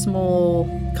these small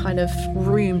kind of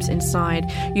rooms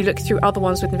inside. You look through other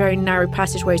ones with very narrow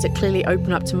passageways that clearly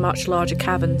open up to much larger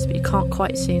caverns, but you can't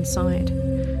quite see inside.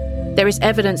 There is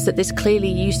evidence that this clearly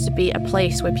used to be a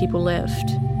place where people lived.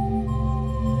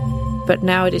 But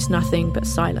now it is nothing but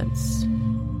silence.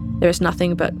 There is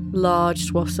nothing but large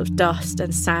swaths of dust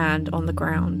and sand on the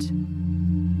ground.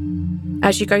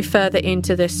 As you go further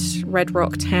into this red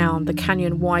rock town, the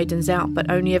canyon widens out, but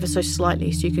only ever so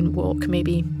slightly, so you can walk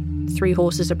maybe 3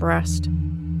 horses abreast.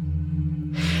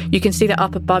 You can see that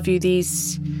up above you,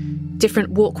 these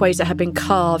different walkways that have been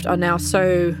carved are now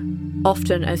so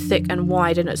often and thick and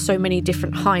wide and at so many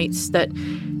different heights that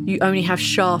you only have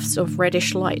shafts of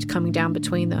reddish light coming down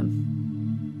between them.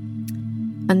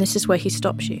 And this is where he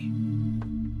stops you.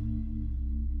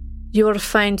 You will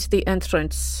find the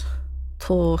entrance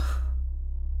to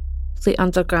the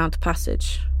underground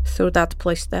passage through that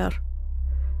place there.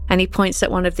 And he points at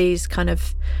one of these kind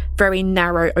of very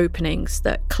narrow openings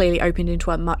that clearly opened into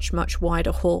a much, much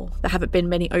wider hall. There haven't been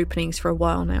many openings for a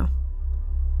while now.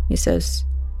 He says,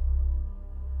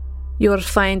 "You'll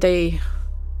find a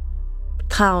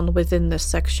town within this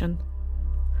section.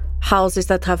 Houses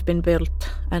that have been built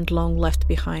and long left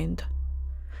behind.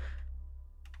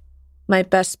 My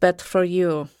best bet for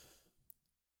you,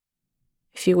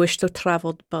 if you wish to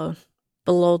travel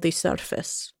below the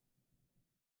surface,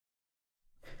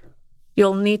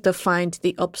 you'll need to find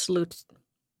the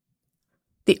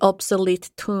obsolete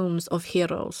tombs of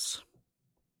heroes.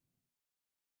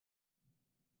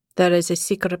 There is a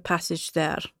secret passage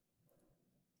there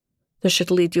that should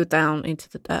lead you down into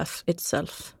the earth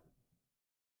itself.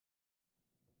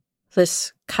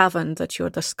 This cavern that you're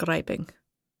describing,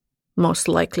 most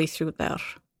likely through there."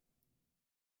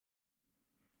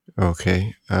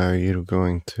 Okay, are you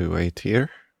going to wait here?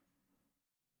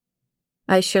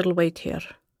 "I shall wait here.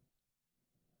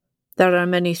 There are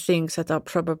many things that are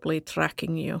probably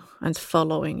tracking you and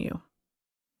following you.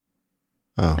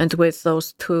 Oh, And with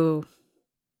those 2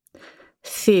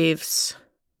 thieves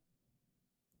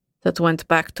that went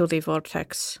back to the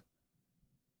vortex,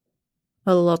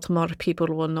 a lot more people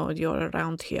will know you're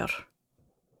around here."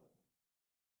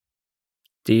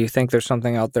 Do you think there's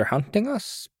something out there hunting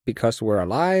us because we're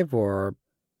alive or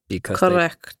because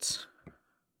Correct.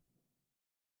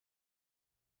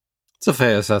 It's a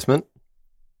fair assessment.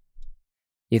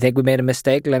 You think we made a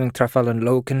mistake letting Truffle and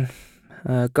Logan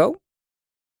go?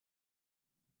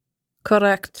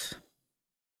 Correct.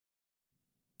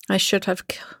 I should have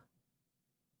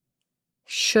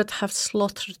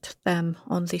slaughtered them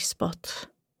on the spot.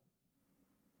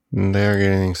 they're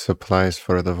getting supplies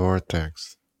for the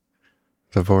vortex.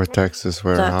 The vortex is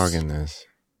where That's- Hagen is.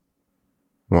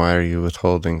 Why are you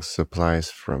withholding supplies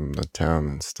from the town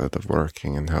instead of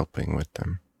working and helping with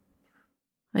them?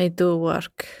 I do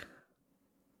work.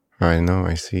 I know,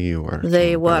 I see you working.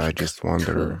 They but work I just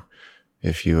wonder too.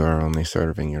 if you are only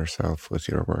serving yourself with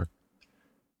your work.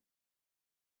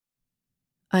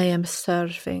 I am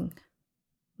serving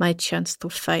my chance to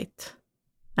fight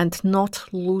and not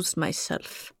lose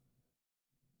myself.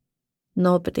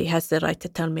 Nobody has the right to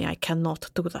tell me I cannot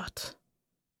do that.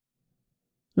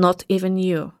 Not even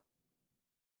you.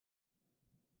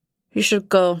 You should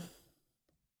go.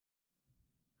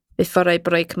 Before I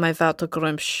break my vow to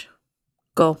Grumsh.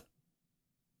 Go.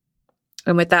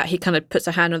 And with that, he kind of puts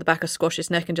a hand on the back of Squash's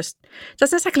neck and just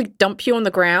doesn't exactly dump you on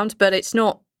the ground, but it's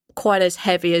not quite as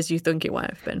heavy as you think it might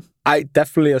have been. I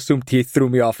definitely assumed he threw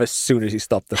me off as soon as he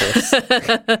stopped the horse.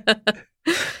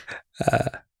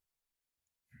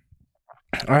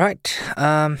 All right.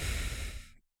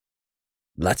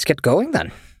 Let's get going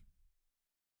then.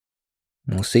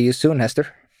 We'll see you soon,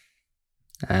 Hester.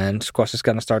 And Squash is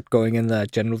going to start going in the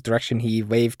general direction he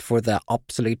waved for the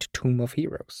obsolete Tomb of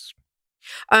Heroes.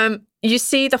 You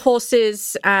see the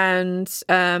horses and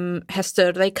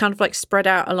Hester, they kind of like spread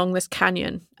out along this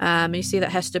canyon. You see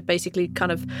that Hester basically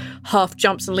kind of half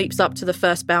jumps and leaps up to the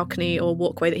first balcony or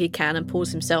walkway that he can and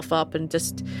pulls himself up, and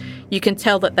just you can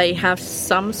tell that they have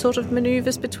some sort of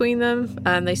maneuvers between them.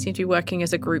 They seem to be working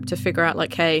as a group to figure out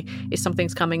like, hey, if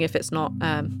something's coming, if it's not,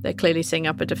 they're clearly setting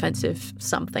up a defensive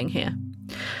something here.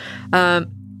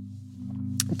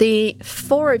 The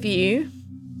 4 of you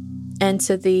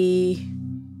enter the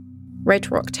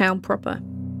Red Rock town proper.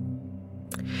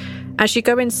 As you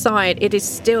go inside, it is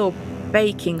still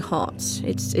baking hot.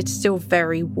 It's still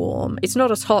very warm. It's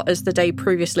not as hot as the day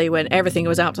previously when everything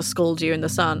was out to scald you in the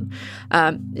sun.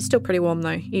 It's still pretty warm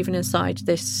though, even inside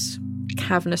this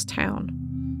cavernous town.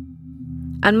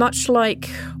 And much like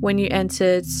when you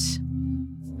entered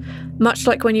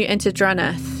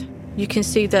Draneth, you can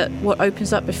see that what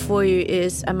opens up before you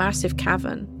is a massive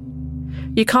cavern.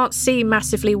 You can't see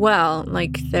massively well,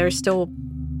 like there is still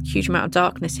a huge amount of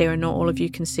darkness here and not all of you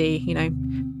can see,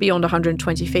 beyond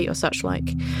 120 feet or such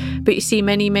like. But you see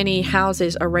many, many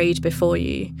houses arrayed before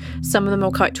you. Some of them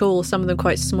are quite tall, some of them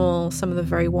quite small, some of them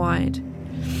very wide.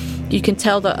 You can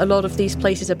tell that a lot of these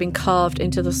places have been carved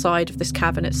into the side of this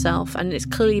cavern itself, and it's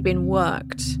clearly been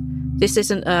worked. This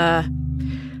isn't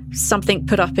something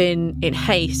put up in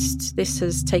haste. This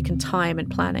has taken time and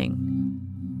planning.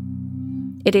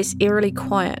 It is eerily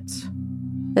quiet.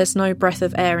 There's no breath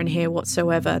of air in here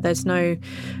whatsoever. There's no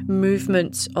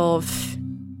movement of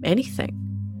anything.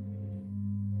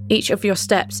 Each of your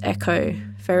steps echo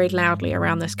very loudly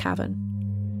around this cavern.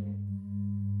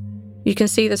 You can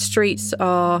see the streets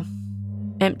are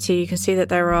empty. You can see that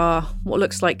there are what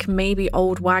looks like maybe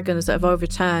old wagons that have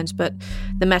overturned, but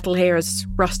the metal here has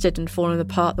rusted and fallen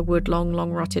apart, the wood long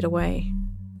rotted away.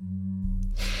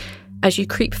 As you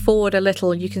creep forward a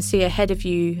little, you can see ahead of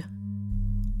you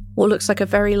what looks like a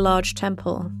very large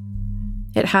temple.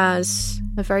 It has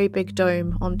a very big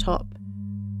dome on top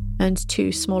and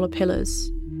 2 smaller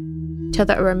pillars. Tell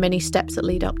that there are many steps that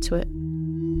lead up to it.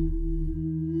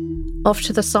 Off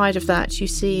to the side of that, you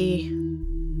see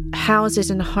houses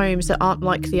and homes that aren't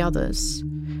like the others,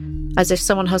 as if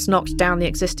someone has knocked down the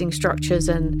existing structures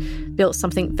and built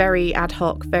something very ad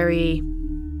hoc, very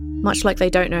much like they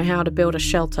don't know how to build a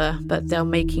shelter, but they're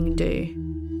making do.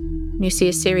 And you see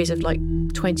a series of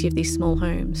 20 of these small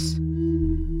homes.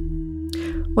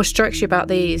 What strikes you about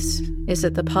these is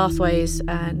that the pathways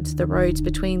and the roads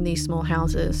between these small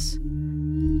houses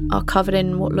are covered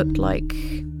in what looked like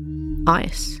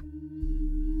ice.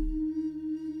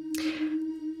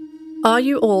 Are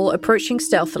you all approaching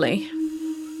stealthily?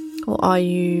 Or are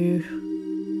you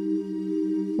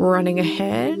running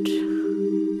ahead?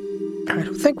 I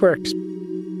don't think we're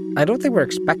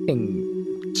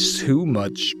expecting too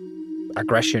much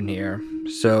aggression here.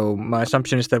 So my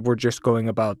assumption is that we're just going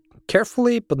about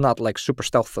carefully, but not super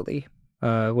stealthily.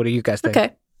 What do you guys think?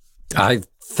 Okay. I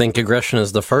think aggression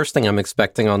is the first thing I'm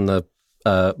expecting on the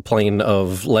plane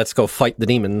of let's go fight the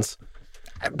demons.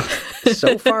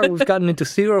 So far, we've gotten into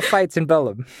 0 fights in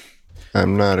Bellum.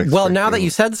 I'm not expecting Well, now that you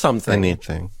said something.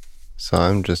 anything. So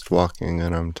I'm just walking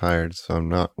and I'm tired, so I'm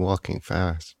not walking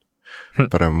fast.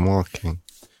 But I'm walking.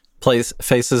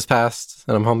 Faces past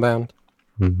and I'm homebound.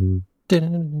 Mm-hmm.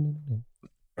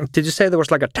 Did you say there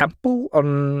was a temple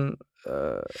on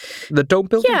the dome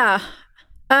building? Yeah.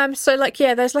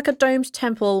 There's a domed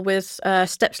temple with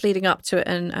steps leading up to it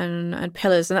and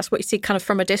pillars, and that's what you see kind of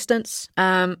from a distance.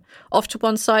 Off to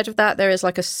one side of that, there is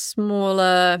a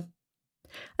smaller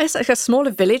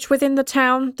village within the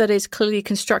town that is clearly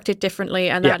constructed differently,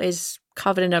 and that is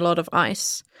covered in a lot of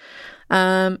ice.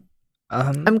 I'm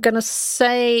going to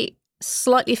say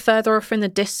slightly further off in the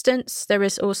distance, there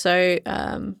is also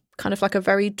kind of a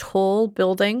very tall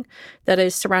building that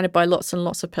is surrounded by lots and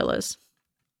lots of pillars.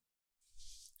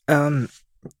 Do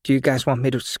you guys want me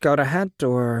to scout ahead,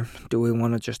 or do we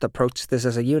want to just approach this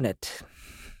as a unit?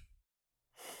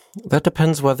 That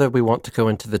depends whether we want to go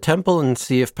into the temple and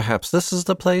see if perhaps this is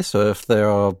the place, or if there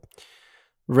are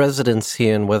residents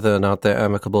here and whether or not they're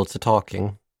amicable to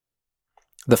talking.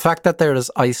 The fact that there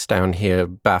is ice down here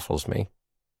baffles me.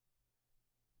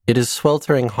 It is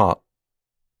sweltering hot,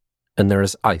 and there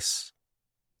is ice.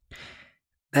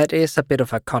 That is a bit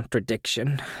of a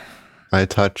contradiction. I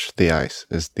touch the ice.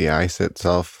 Is the ice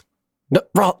itself? No,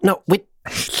 wait.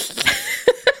 I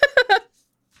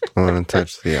want to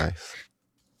touch the ice.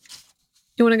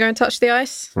 You want to go and touch the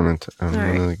ice? I'm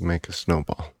going to make a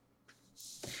snowball.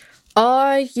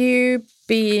 Are you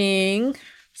being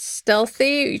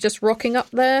stealthy? Are you just rocking up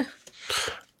there?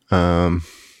 Roll.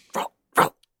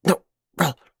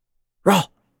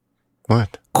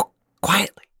 What?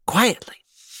 Quietly.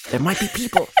 There might be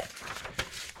people.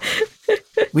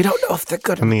 We don't know if they're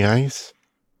good. On the ice?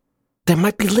 They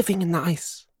might be living in the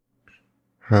ice.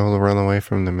 I will run away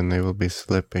from them and they will be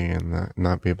slippy and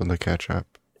not be able to catch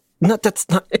up. No, that's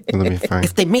not... It'll be fine.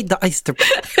 If they made the ice to...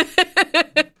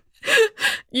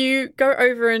 You go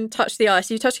over and touch the ice.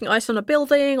 Are you touching ice on a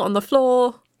building, on the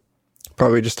floor?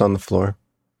 Probably just on the floor.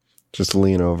 Just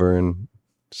lean over and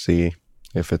see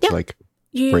if it's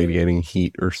radiating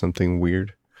heat or something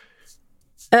weird.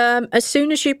 As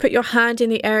soon as you put your hand in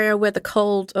the area where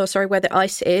where the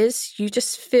ice is, you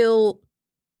just feel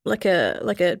like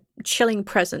a chilling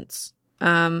presence.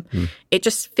 It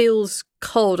just feels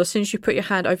cold as soon as you put your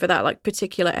hand over that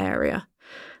particular area.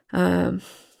 That's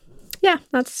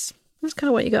kind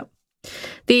of what you got.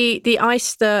 The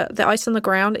ice the ice on the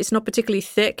ground is not particularly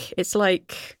thick. It's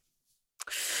like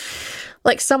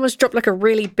someone's dropped a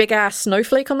really big ass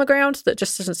snowflake on the ground that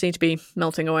just doesn't seem to be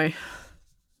melting away.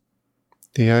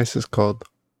 The ice is cold.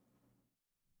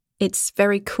 It's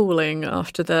very cooling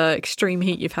after the extreme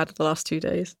heat you've had the last 2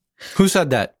 days. Who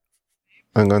said that?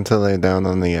 I'm going to lay down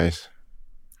on the ice.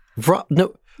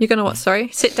 No. You're going to what, sorry?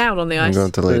 Sit down on the ice? I'm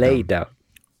going to lay down.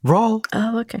 Roll.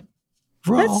 Oh, okay.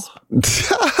 Roll.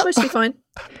 That's mostly fine.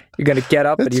 You're going to get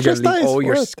up and It's you're going to just leave ice, all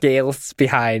your what? scales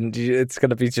behind. It's going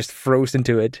to be just frozen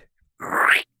to it.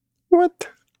 What?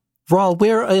 Roll,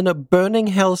 we're in a burning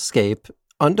hellscape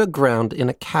underground in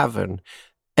a cavern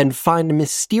and find a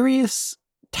mysterious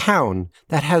town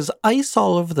that has ice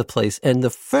all over the place, and the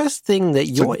first thing that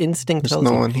your instinct There's tells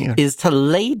no you one here. is to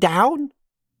lay down?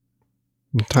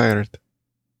 I'm tired.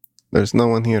 There's no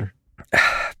one here.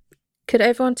 Could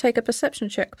everyone take a perception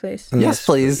check, please? Yes,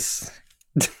 please.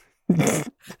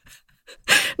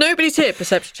 Nobody's here.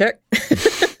 Perception check.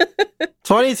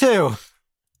 22.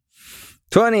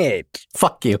 28.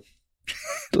 Fuck you.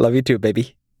 Love you too,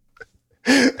 baby.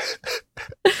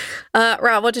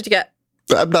 Raoul, what did you get?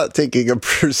 I'm not taking a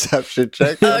perception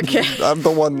check. Okay. I'm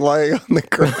the one lying on the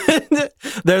ground.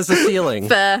 There's a ceiling.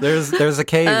 Fair. There's a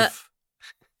cave.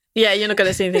 Yeah, you're not going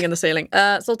to see anything in the ceiling.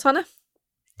 Sultana?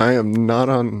 I am not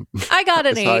on I got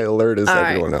an as high 8. alert as All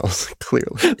right. everyone else,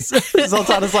 clearly.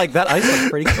 Zoltana's like, that ice looks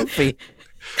pretty comfy.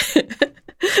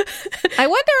 I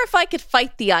wonder if I could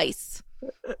fight the ice.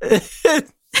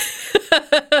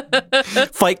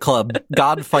 Fight Club.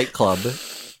 God Fight Club.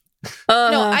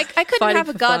 No, I couldn't fighting have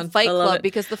a for God fun. Fight I love Club it.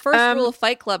 because the first rule of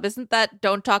Fight Club isn't that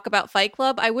don't talk about Fight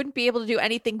Club. I wouldn't be able to do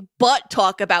anything but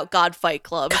talk about God Fight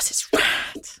Club. Because it's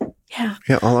rad. Yeah.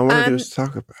 Yeah, all I want to do is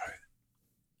talk about it.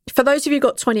 For those of you who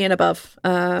got 20 and above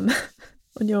on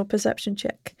your perception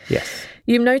check, Yes.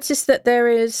 you notice that there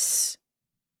is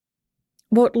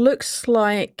what looks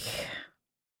like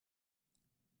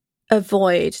a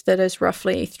void that is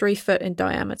roughly 3 foot in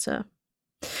diameter.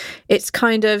 It's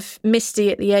kind of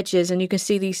misty at the edges, and you can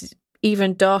see these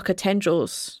even darker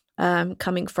tendrils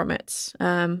coming from it,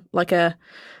 like a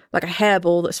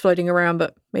hairball that's floating around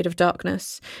but made of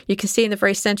darkness. You can see in the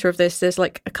very center of this, there's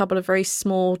like a couple of very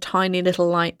small, tiny little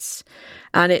lights,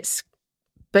 and it's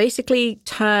basically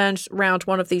turned round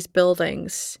one of these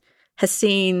buildings, has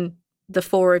seen the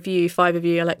 5 of you,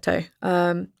 Electo,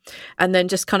 and then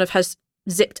just kind of has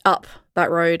zipped up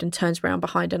that road and turns around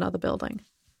behind another building.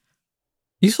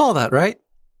 You saw that, right?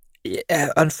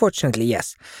 Unfortunately,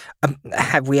 yes.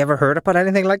 Have we ever heard about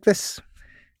anything like this?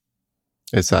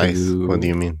 It's ice. Ooh. What do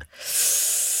you mean?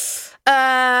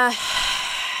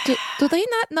 Do they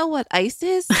not know what ice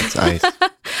is? It's ice.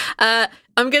 I'm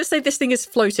going to say this thing is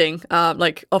floating,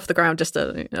 like off the ground just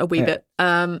a wee bit.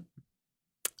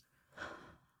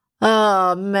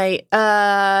 Oh, mate.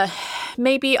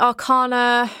 Maybe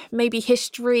Arcana, maybe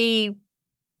history.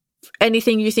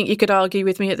 Anything you think you could argue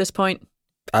with me at this point?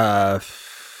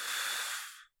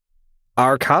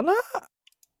 Arcana?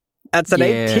 That's an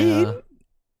 18?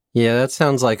 Yeah, that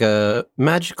sounds like a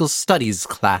magical studies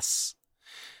class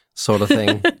sort of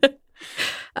thing.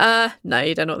 No,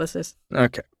 you don't know what this is.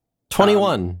 Okay.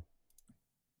 21.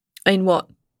 In what?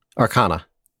 Arcana.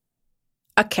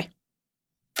 Okay.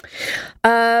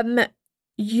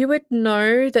 You would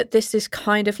know that this is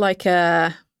kind of like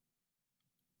a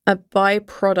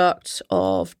byproduct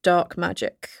of dark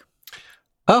magic.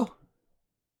 Oh.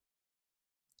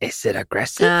 Is it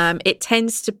aggressive? It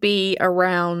tends to be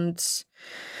around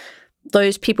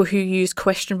those people who use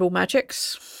questionable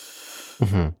magics.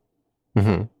 Mm-hmm.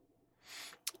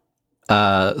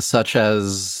 Mm-hmm. Such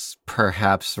as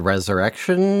perhaps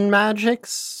resurrection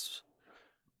magics?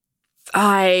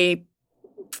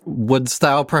 Wouldst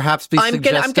thou perhaps be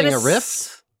suggesting a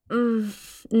rift?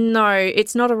 No,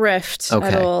 it's not a rift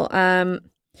at all.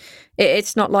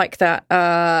 It's not like that.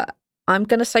 I'm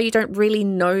going to say you don't really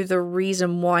know the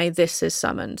reason why this is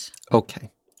summoned. Okay.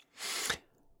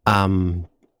 I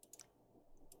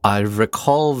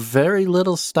recall very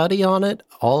little study on it.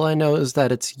 All I know is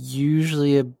that it's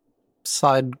usually a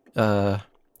side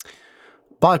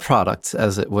byproduct,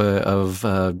 as it were,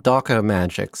 of darker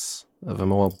magics of a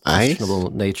more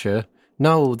questionable nature.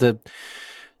 No, there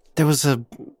was a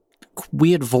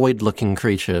weird void-looking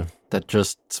creature that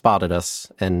just spotted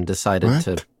us and decided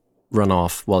to run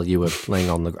off while you were laying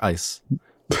on the ice.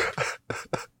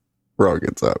 Raw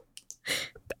gets up.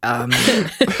 I'm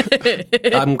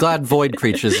glad void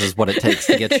creatures is what it takes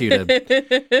to get you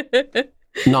to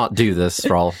not do this,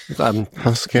 Rawl.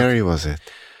 How scary was it?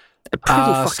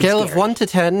 Scale of 1 to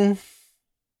 10.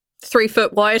 3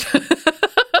 foot wide.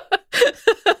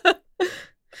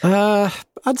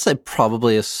 I'd say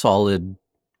probably a solid.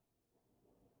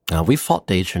 We fought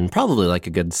Dacian, probably like a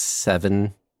good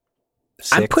 7.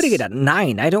 6. I'm putting it at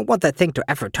 9. I don't want that thing to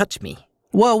ever touch me.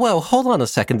 Whoa, hold on a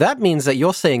second. That means that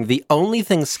you're saying the only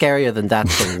thing scarier than that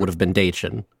thing would have been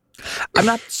Dacian. I'm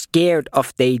not scared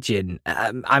of Dacian.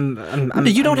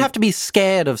 You don't have to be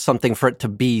scared of something for it to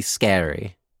be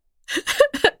scary.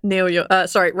 Neil,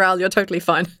 sorry, Raoul, you're totally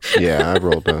fine. Yeah, I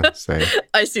rolled a save.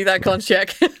 I see that con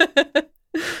check.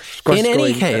 In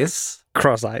any case,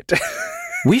 cross-eyed.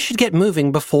 We should get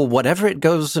moving before whatever it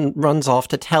goes and runs off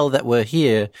to tell that we're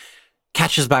here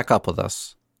catches back up with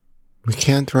us. We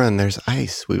can't run. There's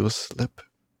ice. We will slip.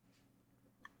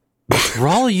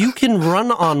 Rawl, you can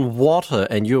run on water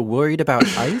and you're worried about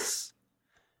ice?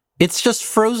 It's just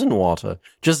frozen water.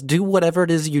 Just do whatever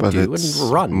it is you do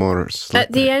and run. More slippery.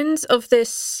 At the end of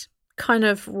this kind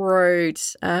of road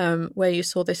where you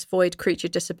saw this void creature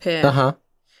disappear,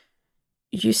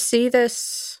 you see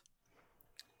this...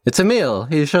 It's Emil.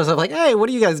 He shows up like, hey, what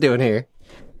are you guys doing here?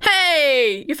 Hey,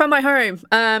 Yay! You found my home.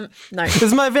 No. This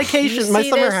is my vacation, You my see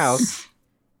summer this? house.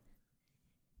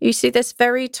 You see this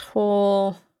very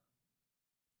tall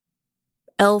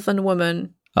elven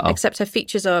woman, Uh-oh. except her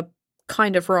features are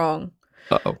kind of wrong.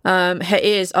 Uh-oh. Her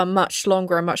ears are much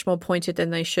longer and much more pointed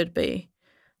than they should be.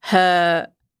 Her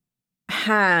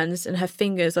hands and her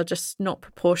fingers are just not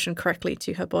proportioned correctly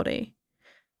to her body.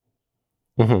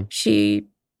 Mm-hmm. She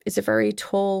is a very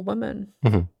tall woman.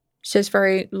 Mhm. She has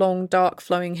very long, dark,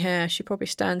 flowing hair. She probably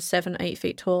stands 7-8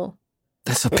 feet tall.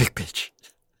 That's a big bitch.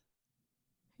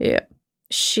 Yeah.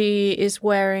 She is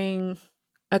wearing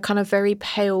a kind of very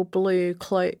pale blue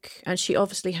cloak, and she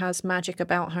obviously has magic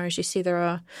about her. As you see, there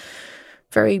are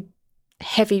very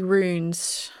heavy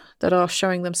runes that are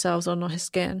showing themselves on her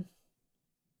skin.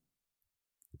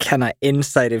 Can I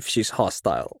insight if she's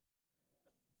hostile?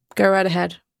 Go right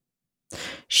ahead.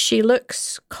 She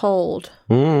looks cold.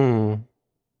 Mm.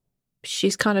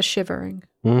 She's kind of shivering.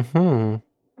 Mm-hmm.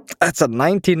 That's a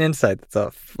 19 insight. It's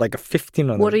like a 15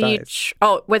 on What the are you... dice.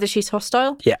 whether she's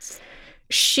hostile? Yes.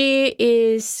 She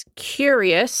is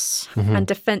curious Mhm. and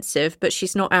defensive, but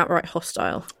she's not outright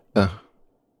hostile.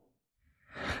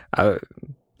 Oh.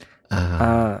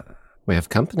 We have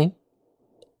company.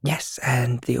 Yes,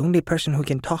 and the only person who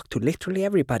can talk to literally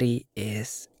everybody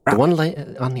is... The one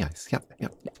on the ice. Yep.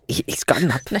 He's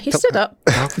gotten up. No, he stood up.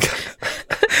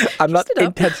 I'm not Stood up.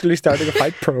 intentionally starting a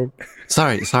fight, Pro.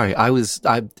 Sorry.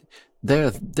 There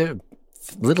are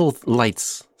little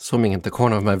lights swimming at the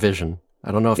corner of my vision.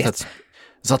 I don't know if that's...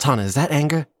 Zoltana, is that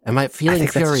anger? Am I feeling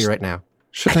think that's- fury right now?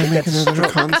 Should I make another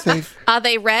con save? Are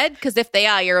they red? Because if they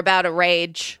are, you're about to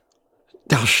rage.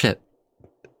 Oh, shit.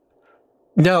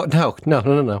 No.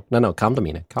 Calm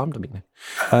demeanor.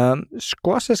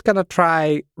 Squash is gonna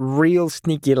try real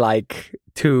sneaky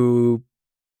to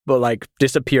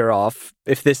disappear off.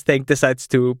 If this thing decides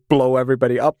to blow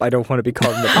everybody up, I don't want to be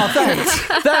caught in the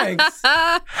Thanks.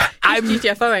 I'm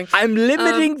GTFOing. I'm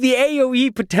limiting the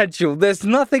AoE potential. There's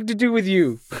nothing to do with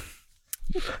you.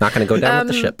 Not going to go down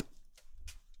with the ship.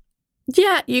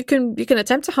 Yeah, you can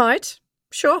attempt to hide.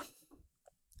 Sure.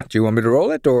 Do you want me to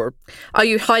roll it, or Are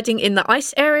you hiding in the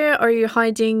ice area, or are you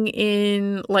hiding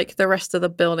in the rest of the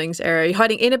buildings area? Are you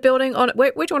hiding in a building? Where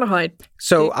do you want to hide?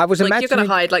 so? I was You're imagining. going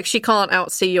to hide. She can't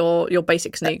outsee your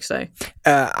basic sneak. So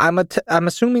I'm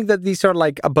assuming that these are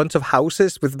a bunch of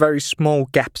houses with very small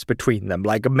gaps between them,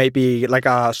 maybe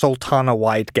a Sultana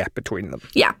wide gap between them.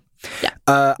 yeah.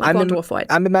 I'm one dwarf wide.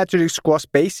 I'm imagining Squash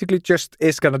basically just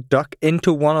is gonna duck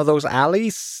into one of those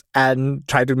alleys and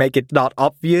try to make it not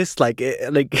obvious.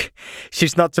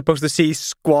 She's not supposed to see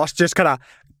Squash just kind of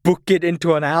book it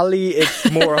into an alley.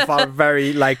 It's more of a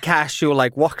very casual,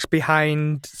 walks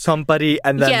behind somebody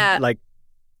and then Yeah.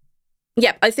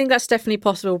 Yeah, I think that's definitely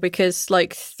possible because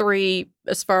three,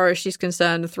 as far as she's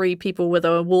concerned, 3 people with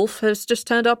a wolf has just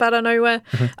turned up out of nowhere.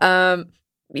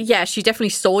 Yeah, she definitely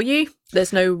saw you.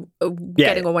 There's no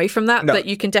getting away from that, No. but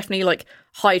you can definitely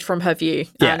hide from her view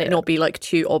and it not be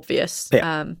too obvious.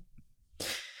 Yeah.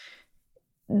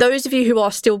 Those of you who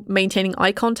are still maintaining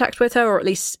eye contact with her, or at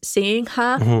least seeing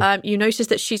her, you notice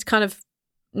that she's kind of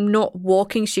not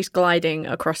walking, she's gliding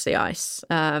across the ice.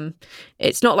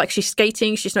 It's not like she's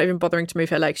skating, she's not even bothering to move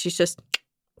her legs, she's just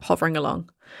hovering along.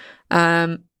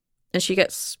 And she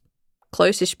gets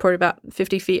close, she's probably about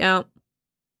 50 feet out,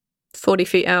 40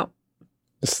 feet out,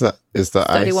 Is the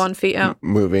 31 ice feet out.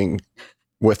 moving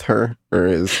with her, or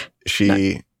is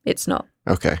she It's not.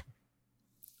 okay?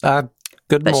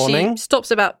 Good But morning. she stops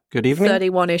about Good evening.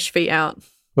 31-ish feet out.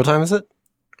 What time is it?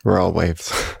 We're all waves.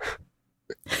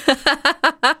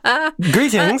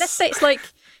 Greetings. Let's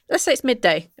say it's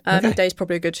midday. Okay. Midday is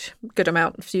probably a good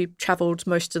amount if you travelled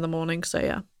most of the morning. So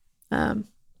yeah.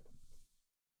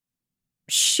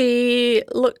 She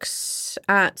looks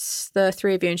at the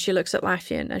 3 of you and she looks at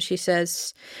Laffian and she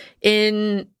says,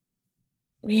 she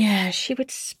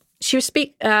would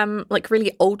speak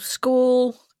really old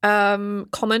school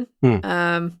common.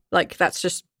 That's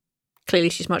just clearly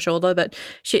she's much older, but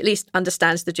she at least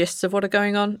understands the gists of what are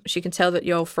going on. She can tell that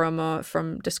you're from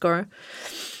Discoro.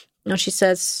 And she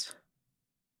says,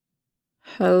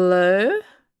 hello?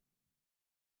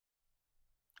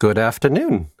 Good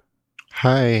afternoon.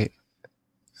 Hi.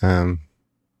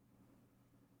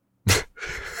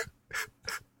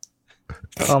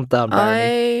 Calm down,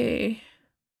 Barney.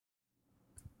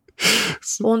 I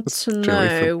want to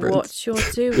know what you're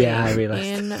doing Yeah, I realized.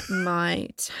 in my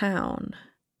town.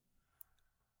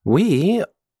 We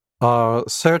are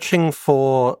searching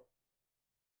for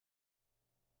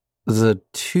the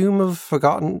Tomb of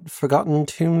Forgotten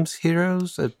Tombs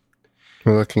heroes.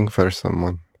 We're looking for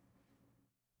someone.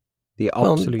 The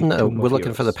Well, absolute no, tomb of we're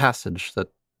looking for the heroes. passage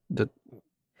that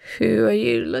Who are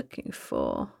you looking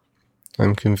for?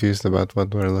 I'm confused about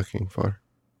what we're looking for.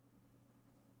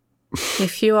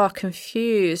 If you are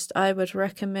confused, I would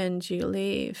recommend you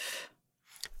leave.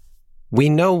 We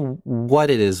know what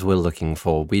it is we're looking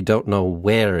for. We don't know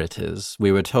where it is.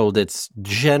 We were told it's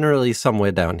generally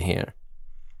somewhere down here.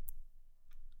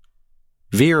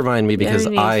 V, remind me, because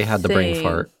I had the brain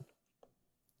fart.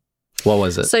 What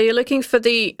was it? So you're looking for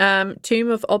the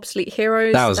Tomb of Obsolete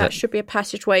Heroes. That should be a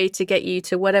passageway to get you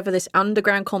to whatever this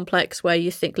underground complex where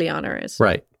you think Liana is.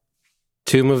 Right.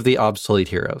 Tomb of the Obsolete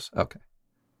Heroes. Okay.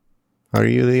 Are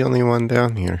you the only one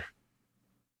down here?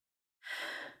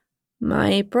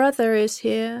 My brother is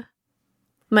here.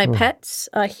 My pets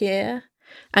are here.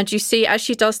 And you see, as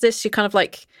she does this, she kind of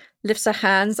like lifts her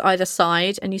hands either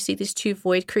side, and you see these two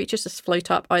void creatures just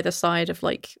float up either side of,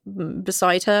 like,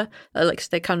 beside her. Like,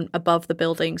 they come above the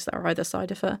buildings that are either side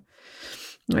of her.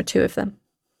 There are two of them.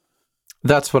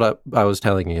 That's what I was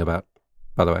telling you about,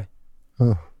 by the way.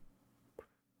 Oh.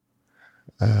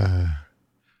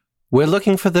 We're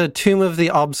looking for the Tomb of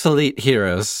the Obsolete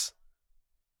Heroes.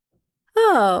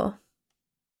 Oh.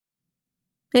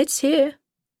 It's here.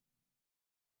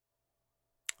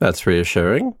 That's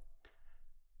reassuring.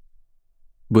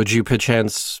 Would you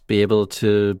perchance be able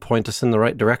to point us in the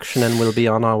right direction and we'll be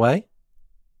on our way?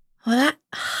 Well, that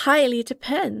highly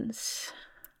depends.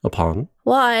 Upon?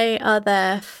 Why are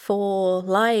there 4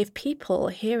 live people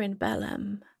here in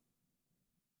Belem?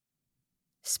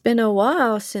 It's been a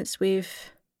while since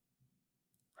we've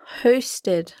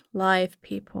hosted live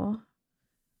people.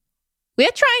 We're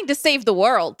trying to save the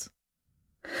world.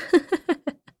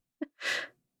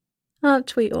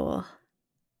 Aren't we all?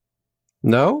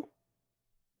 No?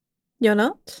 You're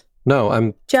not? No,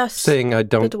 I'm just saying I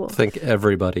don't think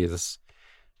everybody is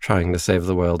trying to save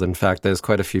the world. In fact, there's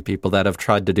quite a few people that have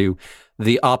tried to do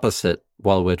the opposite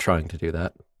while we're trying to do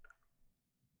that.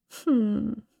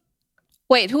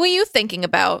 Wait, who are you thinking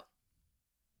about?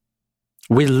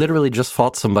 We literally just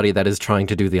fought somebody that is trying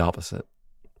to do the opposite.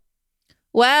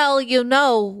 Well, you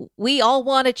know, we all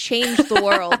want to change the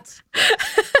world.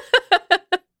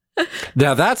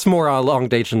 Now that's more along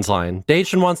Dacian's line.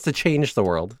 Dacian wants to change the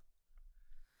world.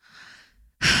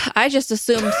 I just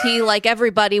assumed he, like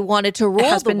everybody, wanted to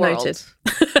rule the world. Noted.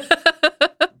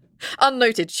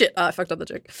 Unnoted. Shit, I fucked up the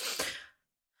joke.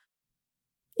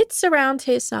 It's around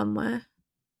here somewhere.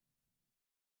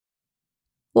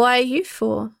 Why are you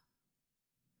 4?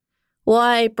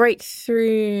 Why break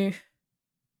through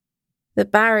the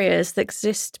barriers that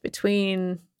exist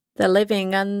between the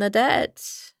living and the dead?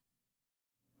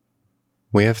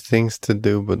 We have things to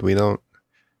do, but we don't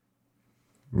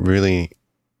really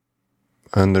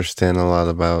understand a lot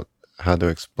about how to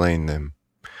explain them.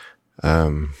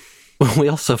 We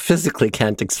also physically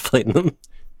can't explain them.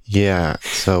 Yeah,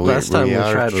 so we are was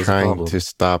trying to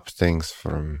stop things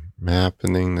from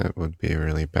happening that would be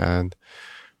really bad.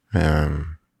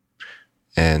 And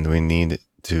we need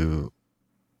to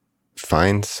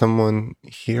find someone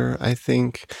here, I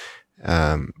think.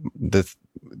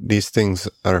 These things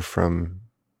are from,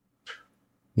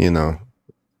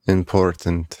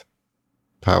 important,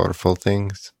 powerful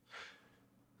things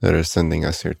that are sending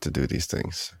us here to do these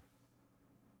things.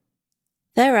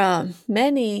 There are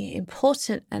many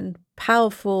important and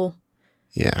powerful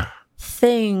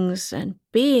things and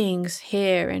beings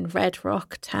here in Red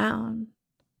Rock Town.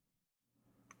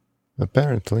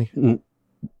 Apparently.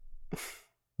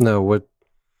 No,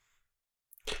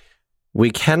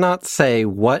 we cannot say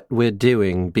what we're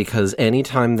doing because any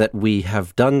time that we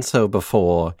have done so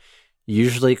before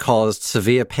usually caused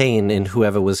severe pain in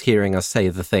whoever was hearing us say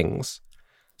the things.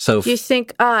 So you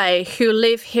think I, who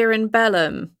live here in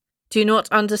Belem, do not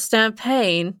understand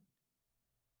pain?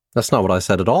 That's not what I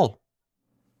said at all.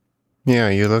 Yeah,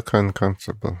 you look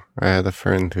uncomfortable. I had a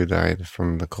friend who died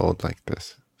from the cold like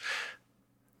this.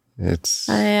 It's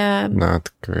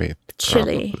not great.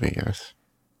 Chilly. Probably, yes.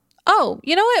 Oh,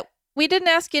 you know what? We didn't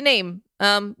ask your name.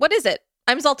 What is it?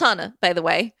 I'm Zoltana, by the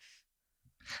way.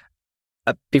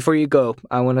 Before you go,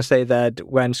 I want to say that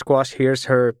when Squash hears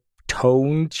her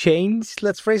tone change,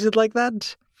 let's phrase it like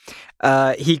that,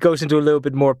 he goes into a little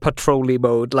bit more patrol-y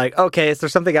mode. Like, okay, is there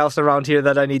something else around here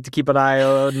that I need to keep an eye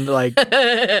on? Like,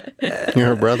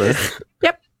 your brother.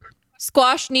 Yep.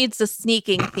 Squash needs a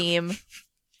sneaking theme.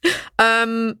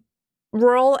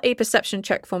 Roll a perception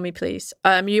check for me, please.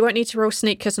 You won't need to roll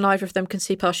sneak because neither of them can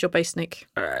see past your base sneak.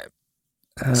 All right.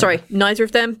 Sorry, neither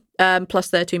of them, plus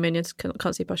their 2 minions,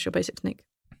 can't see past your basic sneak.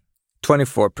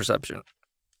 24 perception.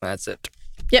 That's it.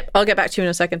 Yep, I'll get back to you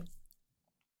in a second.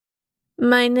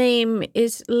 My name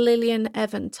is Lillian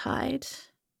Eventide,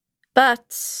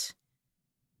 but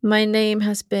my name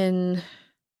has been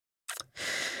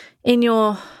in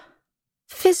your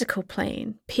physical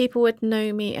plane, people would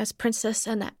know me as Princess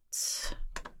Annette.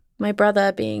 My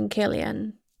brother being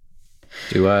Killian.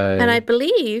 Do I? And I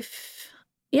believe,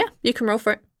 yeah, you can roll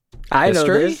for it. I know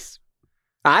History? this.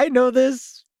 I know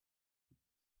this.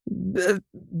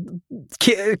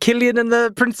 Killian and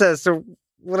the Princess, or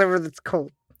whatever it's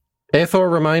called.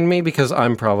 Aethor, remind me, because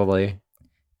I'm probably...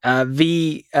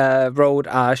 V wrote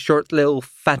a short little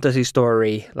fantasy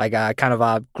story, like a kind of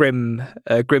a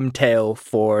grim tale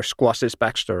for Squash's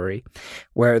backstory,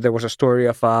 where there was a story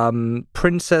of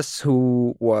princess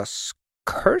who was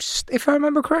cursed, if I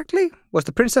remember correctly. Was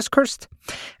the princess cursed?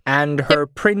 And her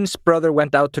prince brother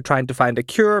went out to trying to find a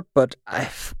cure, but I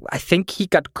think he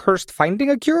got cursed finding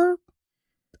a cure.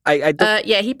 I don't...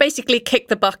 Yeah, he basically kicked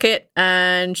the bucket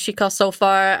and she cast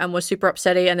Soulfire and was super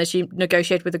upsetty, and then she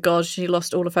negotiated with the gods. She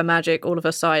lost all of her magic, all of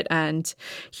her sight, and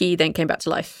he then came back to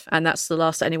life. And that's the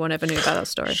last anyone ever knew about that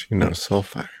story. She knows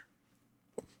Soulfire.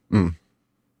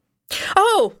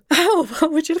 Oh,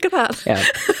 would you look at that? Yeah,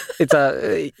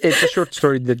 it's a short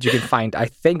story that you can find, I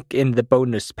think, in the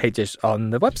bonus pages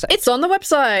on the website. It's on the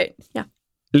website. Yeah.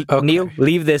 Okay. Neil,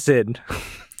 leave this in.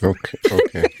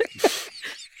 Okay.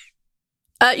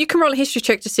 You can roll a history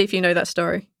check to see if you know that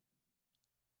story.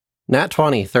 Nat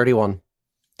 20, 31.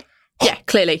 Yeah,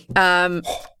 clearly.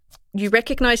 You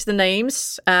recognize the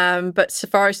names, but so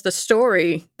far as the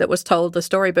story that was told, the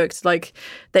storybooks, like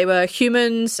they were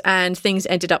humans and things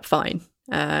ended up fine.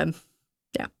 Yeah.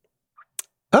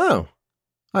 Oh,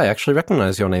 I actually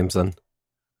recognize your names then.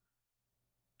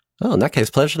 Oh, in that case,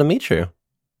 pleasure to meet you.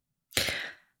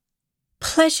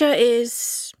 Pleasure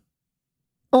is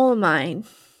all mine.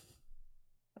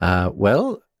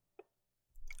 Well,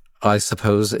 I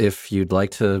suppose if you'd like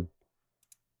to,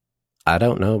 I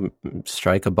don't know,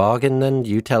 strike a bargain, then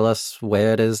you tell us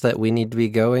where it is that we need to be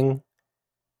going.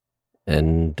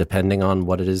 And depending on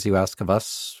what it is you ask of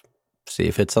us, see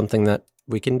if it's something that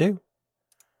we can do.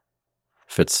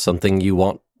 If it's something you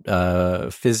want,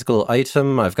 physical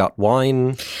item, I've got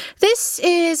wine. This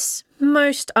is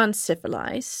most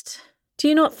uncivilized. Do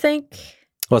you not think?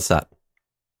 What's that?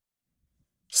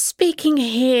 Speaking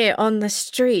here on the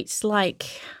streets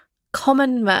like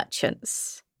common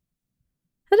merchants.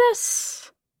 Let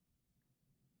us...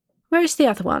 Where's the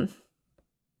other one?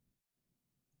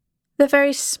 The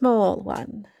very small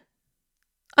one.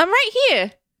 I'm right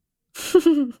here.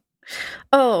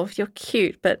 Oh, you're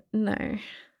cute, but no.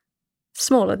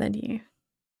 Smaller than you.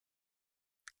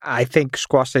 I think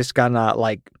Squash is gonna,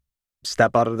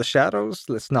 step out of the shadows.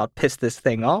 Let's not piss this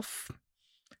thing off.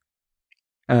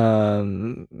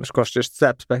 Squash just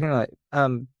steps back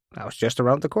and I was just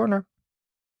around the corner.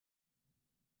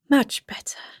 Much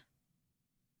better.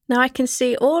 Now I can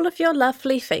see all of your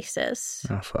lovely faces.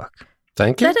 Oh, fuck.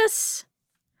 Thank you. Let us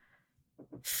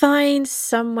find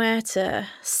somewhere to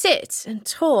sit and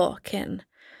talk and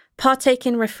partake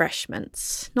in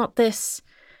refreshments. Not this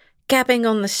gabbing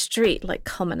on the street like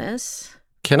commoners.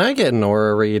 Can I get an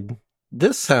aura read?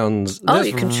 This sounds... this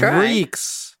you can try.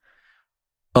 reeks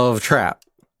of trap.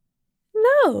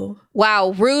 No.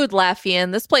 Wow, rude,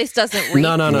 Laffian. This place doesn't read.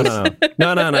 No.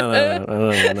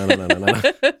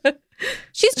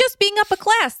 She's just being up a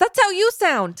class. That's how you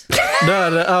sound.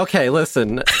 No, okay,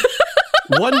 listen.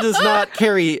 One does not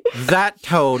carry that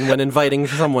tone when inviting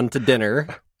someone to dinner.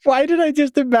 Why did I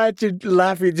just imagine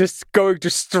Laffy just going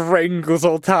to strangle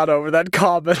Zoltana over that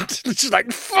comment? She's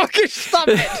like, fucking stop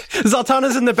it!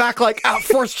 Zoltana's in the back like,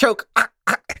 force choke.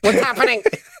 What's happening?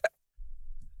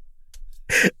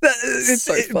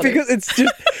 Because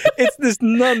it's this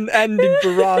non-ending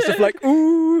barrage of like,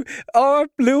 ooh, our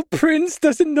little prince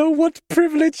doesn't know what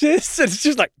privilege is, and it's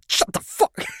just like, shut the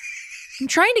fuck. I'm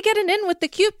trying to get an in with the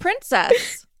cute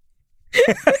princess.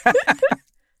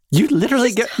 You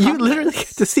literally get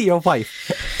to see your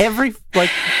wife every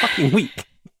fucking week.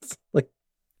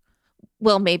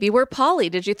 Well, maybe we're poly.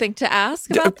 Did you think to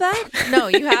ask about that? No,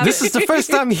 you haven't. This is the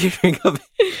first time hearing of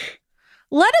it.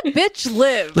 Let a bitch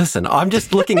live. Listen, I'm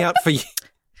just looking out for you.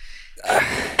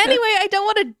 Anyway, I don't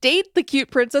want to date the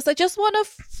cute princess. I just want to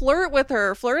flirt with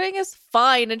her. Flirting is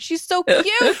fine, and she's so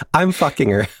cute. I'm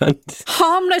fucking around.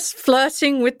 Harmless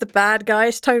flirting with the bad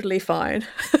guys, totally fine.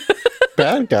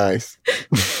 Bad guys.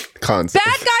 Concept.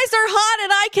 Bad guys are hot,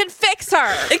 and I can fix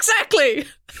her. Exactly.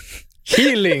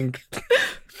 Healing.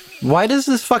 Why does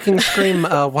this fucking scream,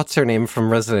 what's her name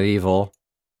from Resident Evil?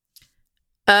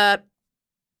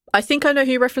 I think I know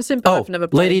who you're referencing, but I've never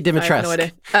played. Lady Dimitrescu. I have no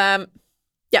idea.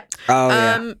 Yeah.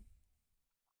 Oh,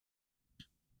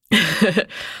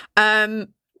 yeah.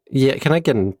 Yeah, can I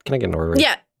get an aura?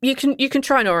 Yeah, you can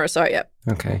try an aura, sorry, yeah.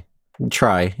 Okay.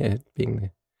 Try it being the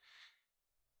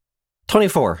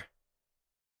 24.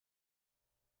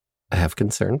 I have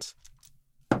concerns.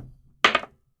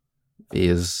 V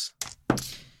is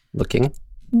looking.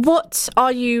 What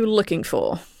are you looking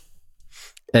for?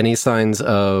 Any signs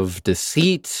of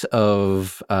deceit,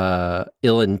 of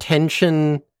ill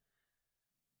intention?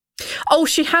 Oh,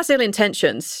 she has ill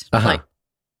intentions. Uh-huh. Like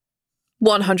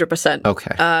 100%.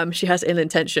 Okay. She has ill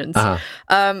intentions.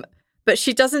 Uh-huh. But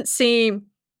she doesn't seem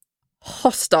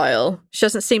hostile. She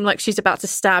doesn't seem like she's about to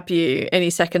stab you any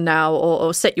second now,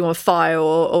 or set you on fire,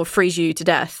 or freeze you to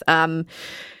death.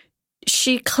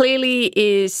 She clearly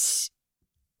is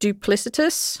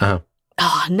duplicitous. Uh-huh.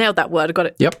 Oh, nailed that word. I got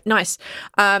it. Yep. Nice.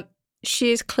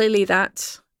 She is clearly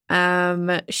that.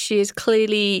 She is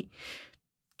clearly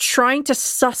trying to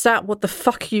suss out what the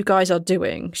fuck you guys are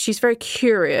doing. She's very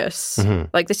curious. Mm-hmm.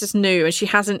 Like, this is new, and she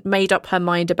hasn't made up her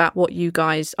mind about what you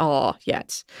guys are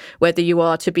yet. Whether you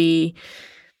are to be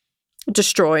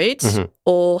destroyed, Mm-hmm.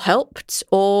 or helped,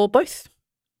 or both.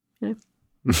 You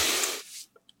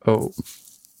know?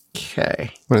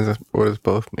 Okay. What does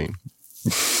both mean?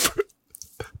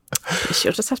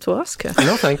 She'll just have to ask her.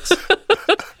 No thanks.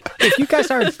 If you guys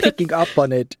aren't picking up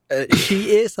on it,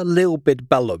 she is a little bit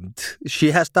bellowed. She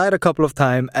has died a couple of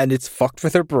times, and it's fucked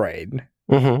with her brain.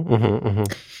 Mm-hmm, mm-hmm, mm-hmm.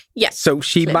 Yes. So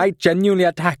she might genuinely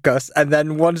attack us, and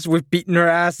then once we've beaten her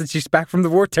ass and she's back from the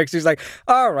vortex, she's like,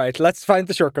 all right, let's find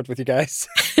the shortcut with you guys.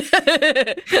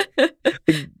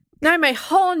 Now I'm a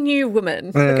whole new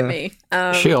woman. Look at me.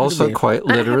 She also quite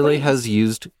literally has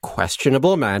used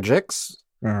questionable magics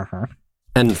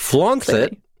and flaunts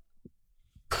it.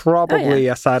 Probably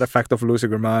a side effect of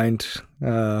losing her mind.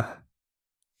 You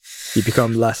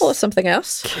become less Or something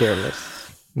else.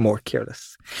 careless, more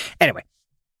careless. Anyway.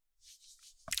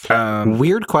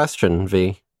 Weird question,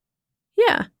 V.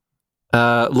 Yeah.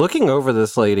 Looking over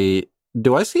this lady,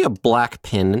 do I see a black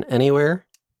pin anywhere?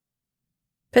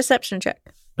 Perception check.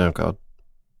 Oh, God.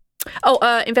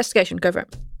 Oh, investigation. Go for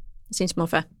it. It seems more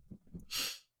fair.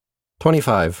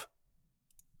 25.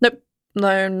 Nope.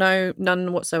 No,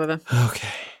 none whatsoever. Okay.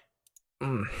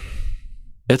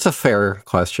 It's a fair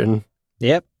question.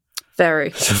 Yep. Very.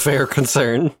 It's a fair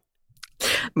concern.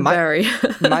 Very.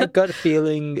 My gut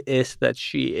feeling is that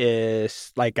she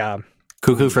is like a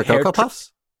Cuckoo for Cocoa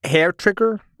Puffs? hair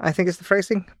trigger, I think is the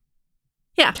phrasing.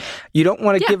 Yeah. You don't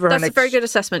want to give her that's a very good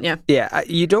assessment, yeah. Yeah,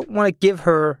 you don't want to give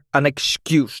her an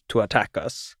excuse to attack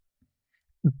us.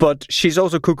 But she's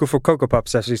also cuckoo for Cocoa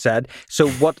Puffs, as you said. So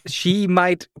what she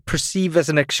might perceive as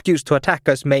an excuse to attack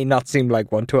us may not seem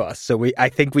like one to us. So I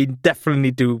think we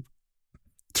definitely do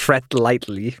tread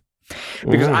lightly.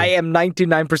 Because I am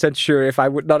 99% sure if I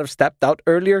would not have stepped out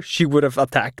earlier, she would have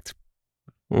attacked.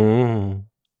 Mm.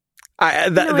 No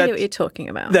idea what you're talking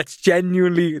about. That's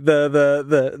genuinely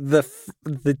the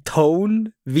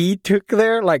tone V took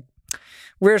there. Like,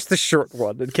 where's the short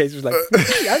one? In case it was like,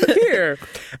 hey, I'm here.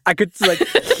 I could like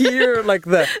hear like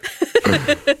the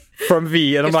from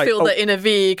V, and I'm like, feel the inner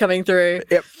V coming through.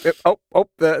 Yep.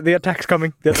 The attack's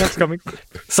coming. The attack's coming.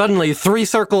 Suddenly, 3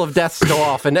 circle of deaths go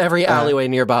off in every alleyway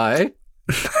nearby.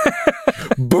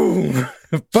 Boom.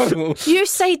 Boom. You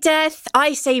say death,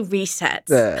 I say reset.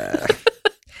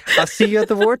 I'll see you at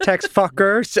the vortex,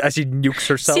 fuckers. As she nukes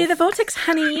herself. See the vortex,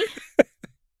 honey.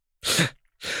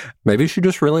 Maybe she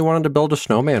just really wanted to build a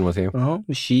snowman with you. Oh,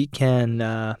 she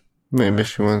can. Maybe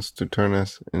she wants to turn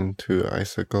us into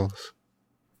icicles.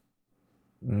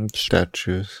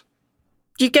 Statues.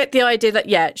 You get the idea that,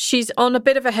 yeah, she's on a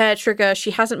bit of a hair trigger. She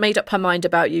hasn't made up her mind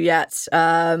about you yet.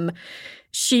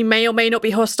 She may or may not be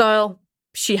hostile.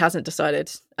 She hasn't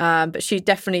decided. But she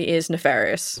definitely is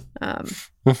nefarious.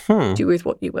 Do with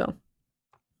what you will.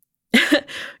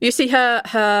 You see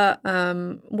her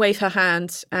wave her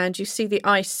hand, and you see the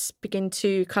ice begin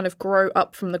to kind of grow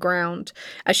up from the ground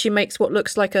as she makes what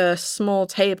looks like a small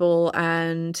table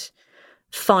and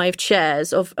 5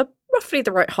 chairs of roughly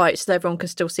the right height so that everyone can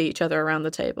still see each other around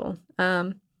the table.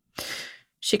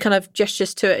 She kind of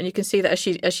gestures to it, and you can see that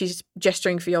as she's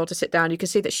gesturing for you all to sit down, you can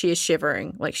see that she is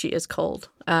shivering, like she is cold.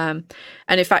 And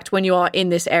in fact, when you are in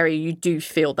this area, you do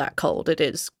feel that cold. It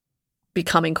is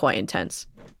becoming quite intense.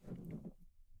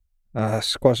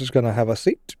 Squash is gonna have a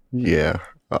seat. Yeah.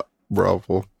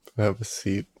 Bravo. Have a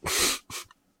seat.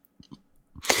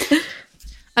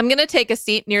 I'm going to take a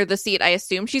seat near the seat I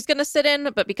assume she's going to sit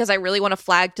in, but because I really want to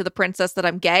flag to the princess that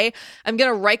I'm gay, I'm going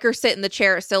to Riker sit in the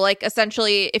chair. So, like,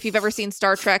 essentially, if you've ever seen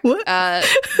Star Trek,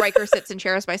 Riker sits in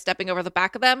chairs by stepping over the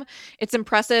back of them. It's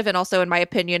impressive, and also, in my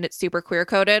opinion, it's super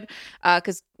queer-coded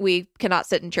because we cannot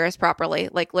sit in chairs properly.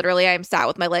 Like, literally, I am sat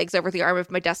with my legs over the arm of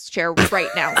my desk chair right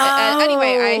now.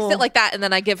 Anyway, I sit like that, and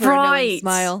then I give her a knowing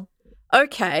smile.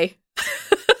 Okay.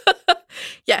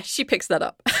 Yeah, she picks that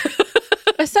up.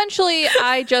 Essentially,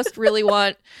 I just really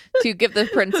want to give the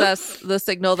princess the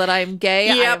signal that I'm gay.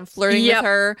 I am flirting with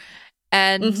her.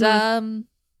 And,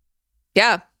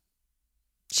 yeah.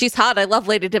 She's hot. I love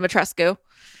Lady Dimitrescu.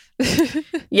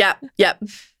 Yep.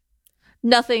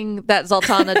 Nothing that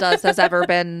Zoltana does has ever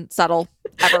been subtle,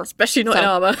 ever. Especially not in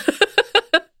armor.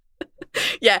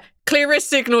 Yeah, clearest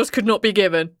signals could not be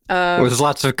given. There's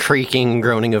lots of creaking,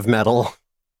 groaning of metal.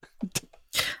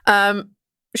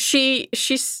 She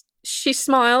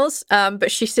smiles,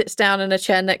 but she sits down in a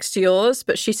chair next to yours,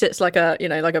 but she sits like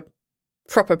a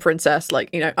proper princess, like,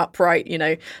 upright,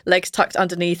 legs tucked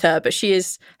underneath her, but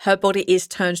her body is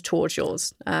turned towards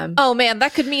yours. Oh man,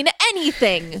 that could mean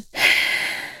anything.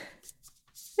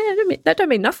 Yeah, that don't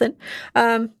mean nothing.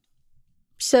 She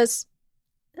says,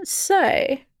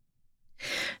 so,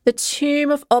 the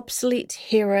tomb of obsolete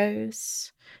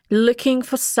heroes, looking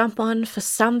for someone for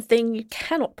something you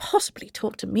cannot possibly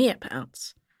talk to me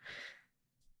about.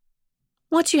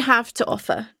 What do you have to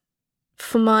offer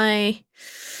for my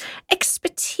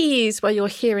expertise while you're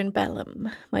here in Bellum,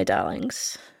 my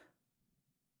darlings?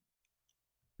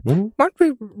 Why don't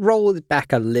we roll it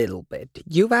back a little bit?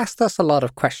 You've asked us a lot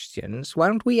of questions. Why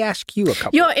don't we ask you a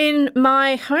couple? You're in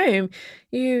my home.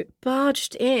 You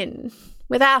barged in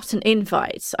without an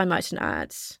invite, I might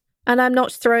add. And I'm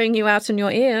not throwing you out in your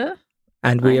ear.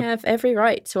 And I have every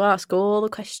right to ask all the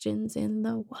questions in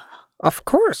the world. Of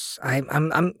course. I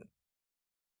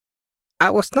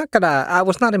was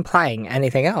not implying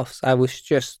anything else. I was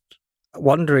just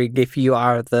wondering if you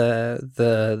are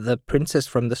the princess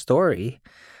from the story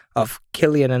of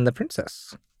Killian and the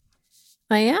Princess.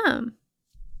 I am.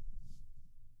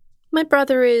 My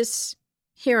brother is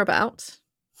hereabout.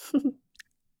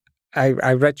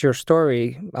 I read your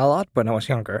story a lot when I was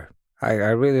younger. I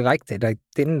really liked it. I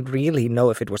didn't really know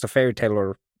if it was a fairy tale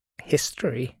or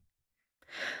history.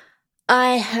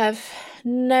 I have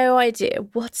no idea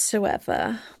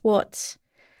whatsoever what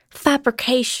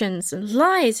fabrications and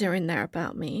lies are in there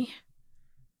about me.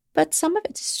 But some of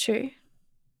it is true.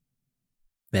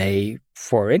 They,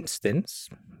 for instance,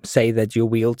 say that you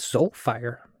wield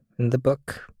soulfire in the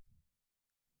book.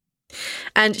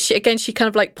 And she kind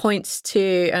of like points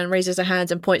to and raises her hands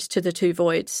and points to the two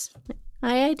voids.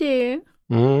 I do.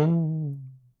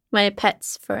 My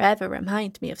pets forever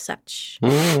remind me of such.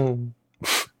 Well,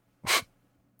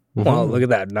 look at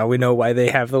that. Now we know why they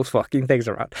have those fucking things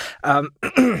around.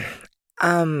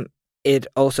 It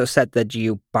also said that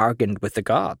you bargained with the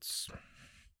gods.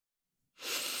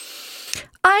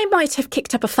 I might have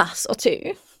kicked up a fuss or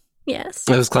two. Yes.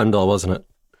 It was Clemdal, wasn't it?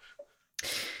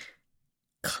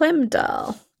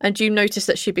 Clemdal. And you notice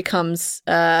that she becomes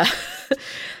a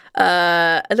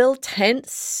little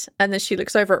tense, and then she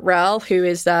looks over at Ral, who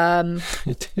is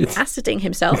aciding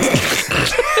himself.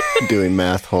 Doing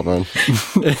math, hold on.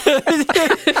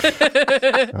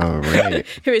 All right.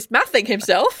 Who is mathing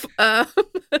himself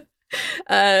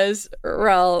as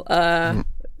Ral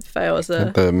fails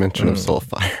the mention of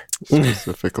Soulfire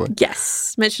specifically.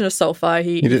 Yes, mention of Soulfire.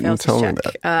 He didn't fails tell his me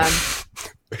check. that.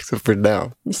 Except for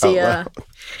now. You see, at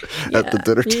the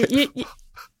dinner table.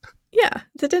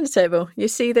 The dinner table. You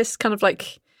see this kind of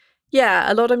like,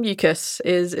 a lot of mucus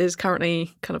is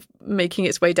currently kind of making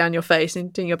its way down your face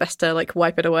and doing your best to like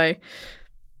wipe it away.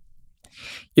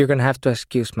 You're going to have to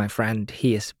excuse my friend.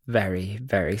 He is very,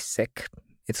 very sick.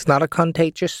 It's not a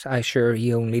contagious. I assure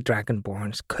you only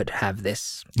Dragonborns could have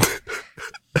this.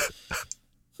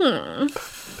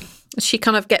 She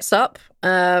kind of gets up.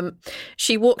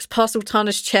 She walks past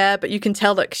Zoltana's chair, but you can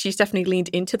tell that she's definitely leaned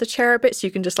into the chair a bit, so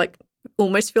you can just like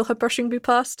almost feel her brushing be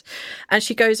past. And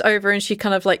she goes over and she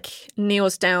kind of like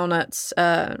kneels down at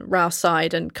Ral's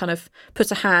side and kind of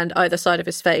puts a hand either side of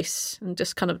his face and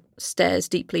just kind of stares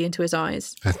deeply into his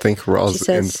eyes. I think Ral's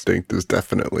instinct is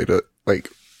definitely to like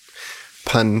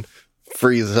pun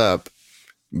freeze up,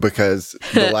 because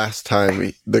the last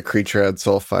time the creature had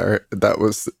soulfire, that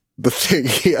was the thing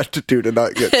he had to do to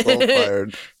not get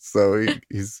soulfired. So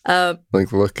he's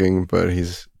like looking, but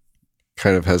he's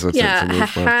kind of hesitant to move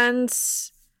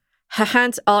her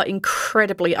hands are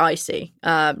incredibly icy.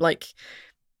 Like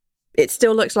it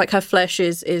still looks like her flesh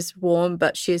is warm,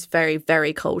 but she is very,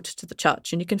 very cold to the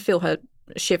touch, and you can feel her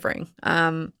shivering.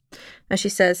 And she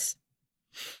says,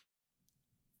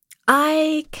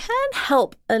 I can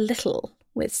help a little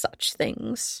with such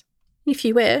things, if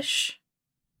you wish.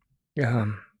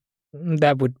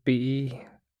 That would be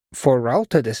for Ral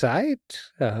to decide.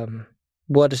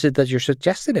 What is it that you're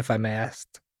suggesting, if I may ask?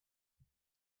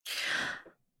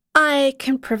 I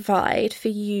can provide for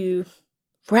you,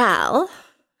 Ral.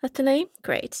 That's the name?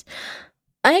 Great.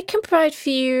 I can provide for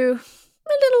you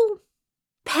a little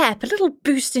pep, a little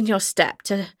boost in your step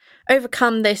to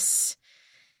overcome this,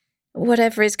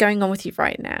 whatever is going on with you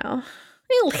right now.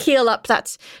 It'll heal up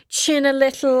that chin a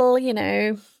little,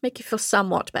 make you feel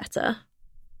somewhat better.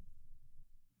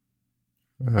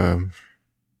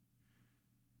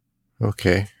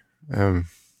 Okay.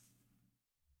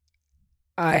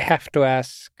 I have to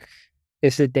ask,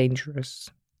 is it dangerous?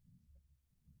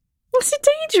 Was it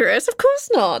dangerous? Of course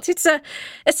not. It's a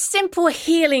simple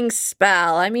healing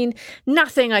spell. I mean,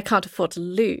 nothing I can't afford to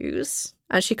lose.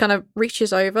 And she kind of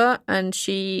reaches over and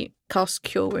she casts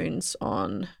Cure Wounds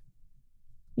on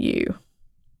you.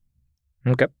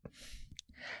 Okay.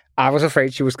 I was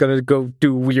afraid she was going to go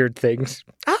do weird things.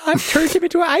 I've turned him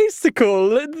into an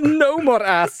icicle. No more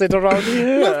acid around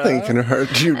here. Nothing can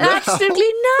hurt you now.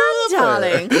 Absolutely none,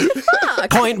 darling. What the fuck?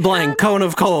 Point blank, cone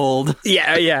of cold.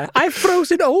 Yeah. I've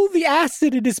frozen all the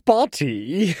acid in his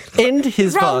body. In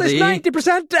his Ron is body.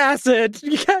 90% acid.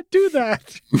 You can't do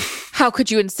that. How could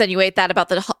you insinuate that about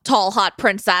the tall, hot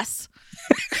princess?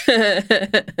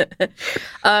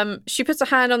 She puts a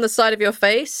hand on the side of your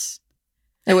face.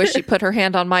 I wish she put her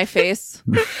hand on my face.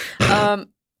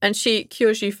 And she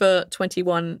cures you for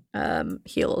 21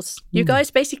 heals. You guys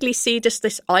basically see just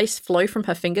this ice flow from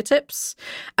her fingertips,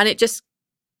 and it just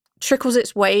trickles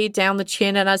its way down the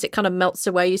chin, and as it kind of melts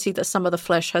away, you see that some of the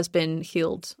flesh has been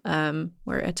healed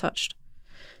where it had touched.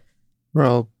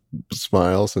 Ral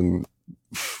smiles, and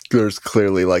there's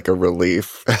clearly like a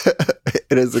relief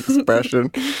in his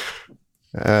expression.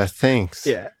 Thanks.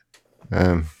 Yeah.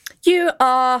 You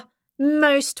are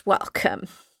most welcome.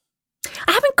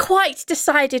 I haven't quite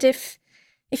decided if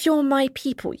you're my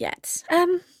people yet.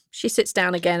 She sits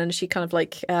down again and she kind of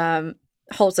like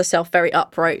holds herself very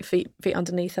upright, feet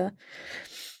underneath her.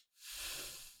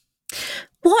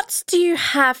 What do you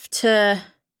have to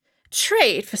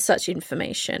trade for such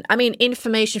information? I mean,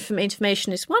 information from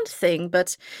information is one thing,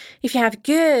 but if you have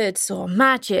goods or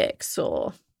magics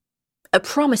or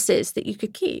promises that you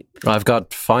could keep. I've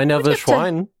got fine Elvish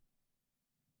wine.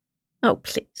 Oh,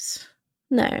 please.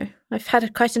 No, I've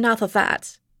had quite enough of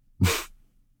that.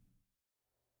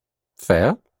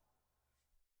 Fair.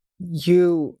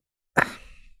 You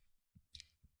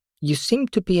seem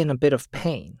to be in a bit of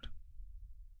pain.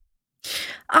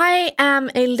 I am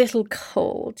a little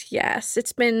cold, yes.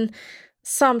 It's been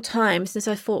some time since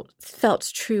I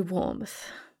felt true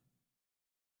warmth.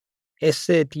 Is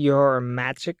it your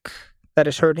magic that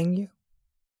is hurting you?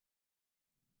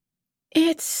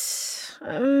 It's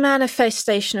a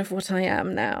manifestation of what I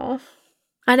am now.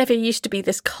 I never used to be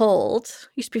this cold. I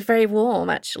used to be very warm,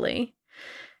 actually.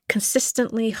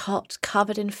 Consistently hot,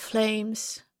 covered in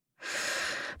flames.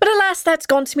 But alas, that's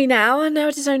gone to me now, and now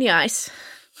it is only ice.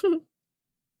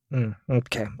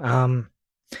 Okay.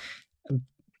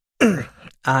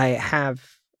 I have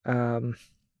an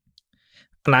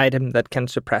item that can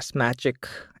suppress magic.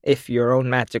 If your own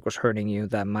magic was hurting you,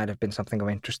 that might have been something of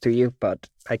interest to you, but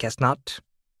I guess not.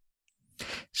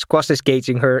 Squash is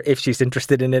gauging her if she's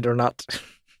interested in it or not.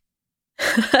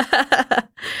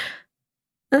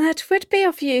 That would be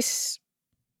of use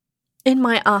in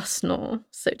my arsenal,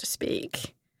 so to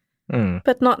speak.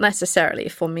 But not necessarily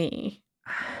for me.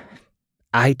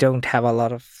 I don't have a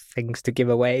lot of things to give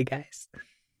away, guys.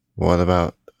 What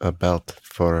about a belt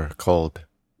for cold?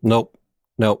 Nope.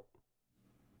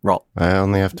 Roll. I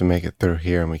only have to make it through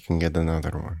here and we can get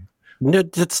another one. No,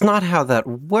 that's not how that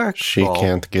works. She Roll.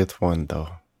 can't get one, though.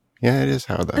 Yeah, it is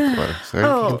how that works.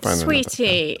 Oh,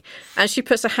 sweetie. And she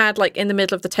puts her hand like in the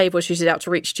middle of the table. She's out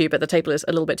to reach to you, but the table is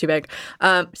a little bit too big.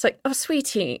 It's like, oh,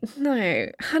 sweetie,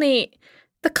 no, honey,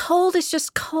 the cold is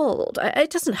just cold. It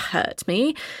doesn't hurt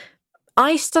me.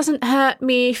 Ice doesn't hurt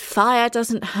me. Fire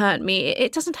doesn't hurt me.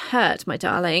 It doesn't hurt, my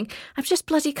darling. I'm just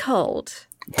bloody cold.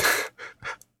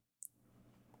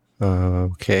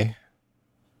 Okay.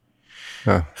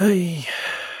 Hey.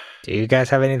 Do you guys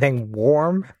have anything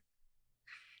warm?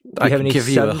 I have can any give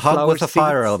you a hug with a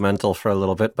fire seeds? elemental for a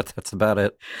little bit, but that's about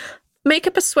it. Make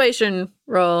a persuasion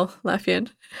roll,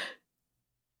 Lafian.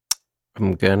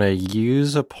 I'm gonna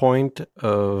use a point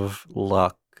of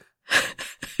luck.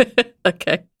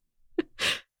 Okay.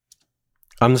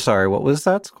 I'm sorry, what was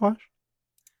that, Squash?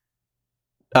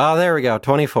 Oh, there we go,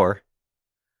 24.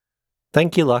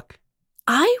 Thank you, luck.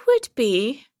 I would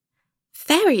be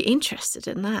very interested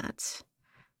in that.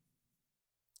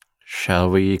 Shall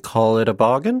we call it a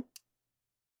bargain?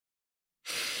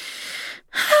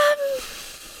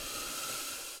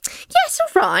 Yes,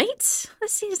 all right. That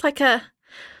seems like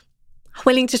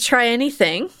willing to try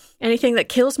anything. Anything that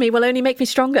kills me will only make me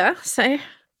stronger, so...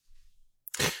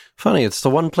 Funny, it's the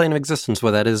one plane of existence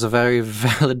where that is a very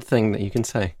valid thing that you can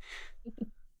say.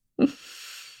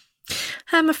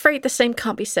 I'm afraid the same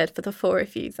can't be said for the four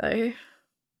of you, though.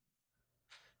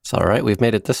 It's all right. We've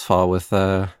made it this far with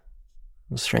the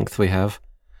strength we have.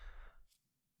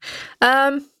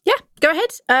 Yeah, go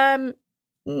ahead.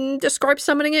 Describe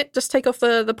summoning it. Just take off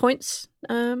the points.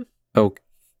 Oh,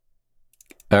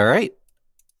 all right.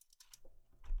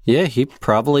 Yeah, he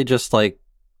probably just like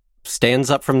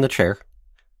stands up from the chair,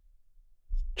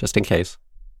 just in case.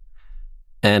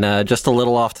 And just a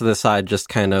little off to the side, just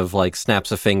kind of like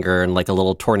snaps a finger and like a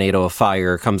little tornado of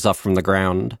fire comes up from the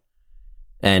ground.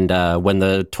 And when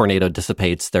the tornado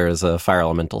dissipates, there is a fire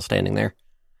elemental standing there.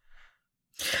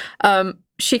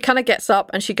 She kind of gets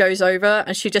up and she goes over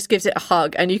and she just gives it a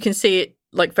hug. And you can see it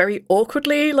like very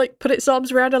awkwardly like put its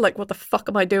arms around her. Like, what the fuck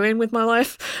am I doing with my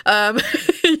life?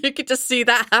 You could just see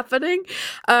that happening.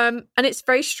 And it's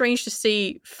very strange to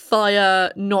see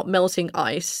fire not melting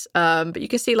ice. But you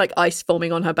can see like ice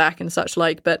forming on her back and such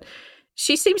like. But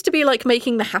she seems to be like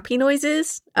making the happy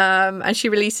noises. And she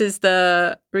releases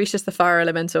the fire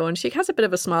elemental and she has a bit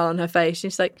of a smile on her face.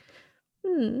 She's like,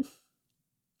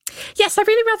 yes, I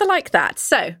really rather like that.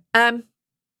 So,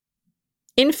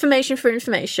 information for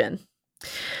information.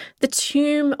 The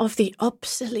Tomb of the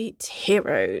Obsolete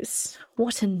Heroes.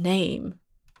 What a name.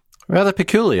 Rather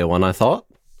peculiar one, I thought.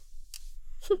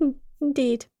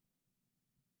 Indeed.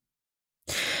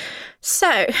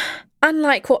 So,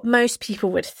 unlike what most people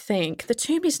would think, the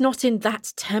tomb is not in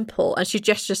that temple. And she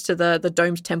gestures to the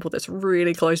domed temple that's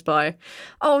really close by.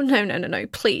 Oh, no,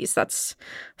 please. That's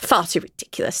far too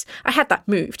ridiculous. I had that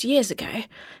moved years ago.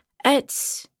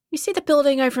 You see the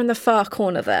building over in the far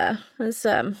corner there? There's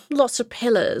lots of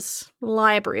pillars,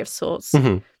 library of sorts.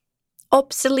 Mm-hmm.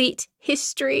 Obsolete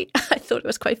history. I thought it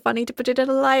was quite funny to put it in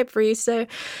a library, so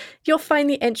you'll find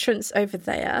the entrance over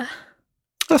there.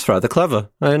 That's rather clever.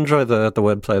 I enjoy the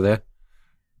wordplay there.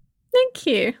 Thank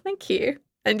you.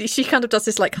 And she kind of does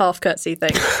this like half curtsy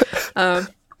thing.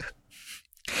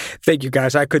 Thank you,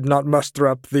 guys. I could not muster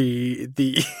up the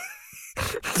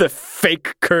the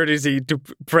fake courtesy to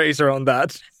praise her on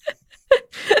that.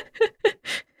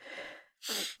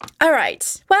 All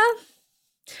right. Well,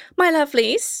 my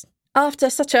lovelies, after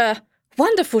such a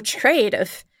wonderful trade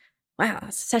of, wow,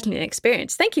 that's certainly an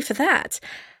experience. Thank you for that.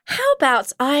 How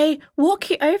about I walk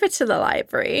you over to the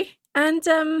library and,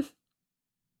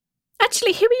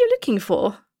 actually, who are you looking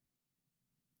for?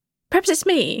 Perhaps it's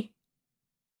me.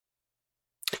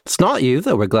 It's not you,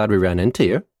 though. We're glad we ran into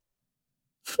you.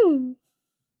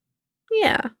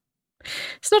 Yeah.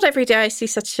 It's not every day I see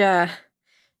such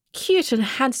cute and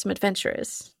handsome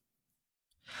adventurers.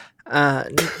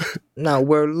 No,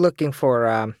 we're looking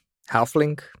for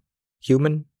halfling,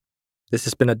 human. This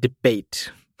has been a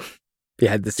debate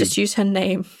behind the scenes. Just use her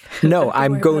name. No,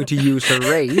 I'm going to use her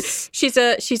race. She's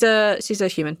a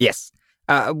human. Yes.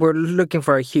 We're looking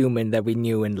for a human that we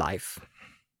knew in life.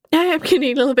 I'm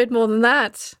getting a little bit more than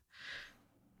that.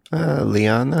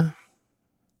 Liana?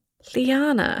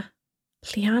 Liana.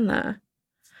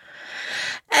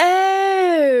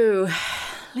 Oh,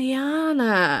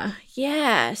 Liana.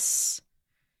 Yes.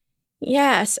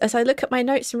 As I look at my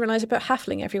notes and realize I put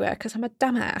halfling everywhere because I'm a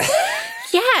dumbass.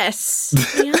 Yes,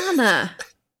 Liana.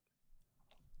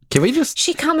 Can we just...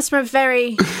 She comes from a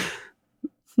very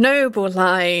noble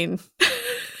line.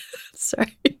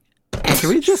 Sorry. Can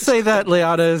we just say that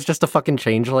Liana is just a fucking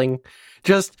changeling?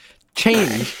 Just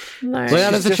change. No.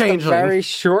 Liana's She's a changeling. just a very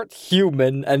short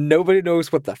human, and nobody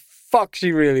knows what the fuck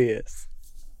she really is.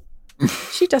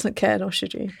 She doesn't care, nor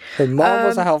should you. Her mom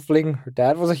was a halfling, her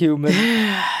dad was a human.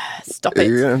 Stop it.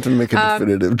 You're going to have to make a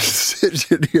definitive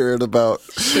decision here in about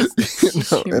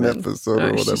an episode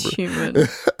or whatever. She's human.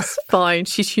 It's fine.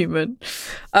 She's human.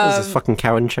 This is fucking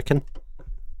cow and chicken.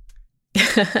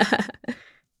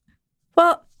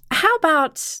 Well, how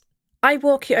about I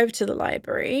walk you over to the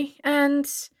library and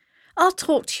I'll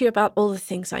talk to you about all the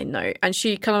things I know. And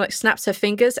she kind of like snaps her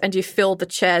fingers and you feel the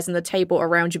chairs and the table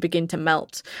around you begin to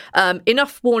melt.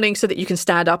 Enough warning so that you can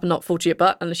stand up and not fall to your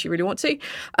butt unless you really want to.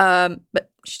 But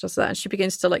she does that and she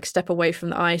begins to like step away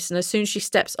from the ice. And as soon as she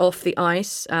steps off the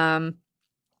ice,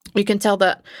 you can tell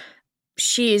that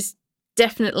she is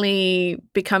definitely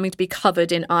becoming to be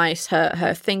covered in ice.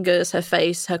 Her fingers, her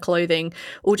face, her clothing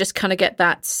all just kind of get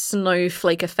that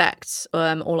snowflake effect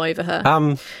all over her.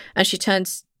 And she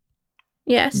turns...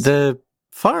 Yes. The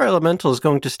fire elemental is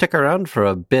going to stick around for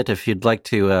a bit if you'd like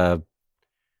to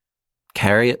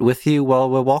carry it with you while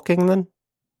we're walking then.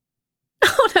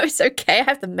 Oh, no, it's okay. I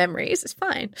have the memories. It's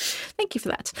fine. Thank you for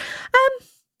that.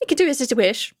 You can do this as you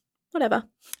wish. Whatever.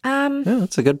 Yeah,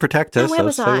 it's a good protector, where so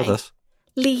was stay I? with us.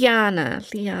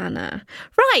 Liana.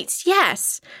 Right,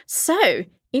 yes. So,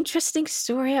 interesting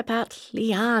story about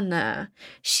Liana.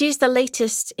 She's the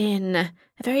latest in a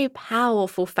very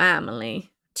powerful family.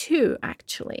 too,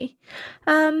 actually.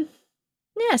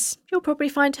 Yes, you'll probably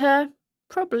find her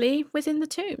within the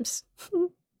tombs.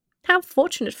 How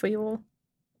fortunate for you all.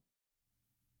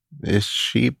 Is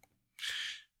she...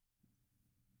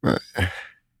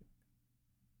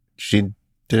 She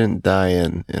didn't die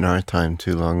in our time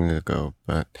too long ago,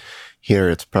 but here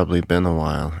it's probably been a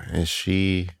while. Is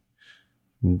she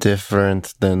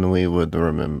different than we would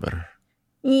remember?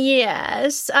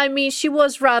 Yes, I mean, she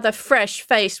was rather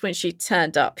fresh-faced when she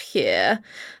turned up here.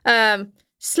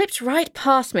 Slipped right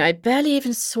past me. I barely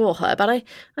even saw her, but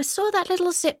I saw that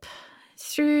little zip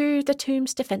through the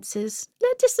tomb's defenses.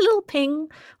 Just a little ping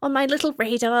on my little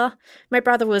radar. My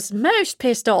brother was most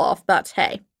pissed off, but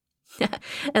hey,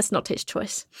 that's not his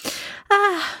choice.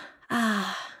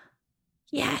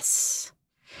 Yes.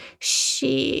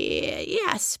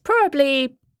 Yes,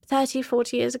 probably 30,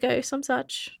 40 years ago, some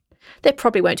such. There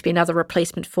probably won't be another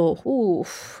replacement for,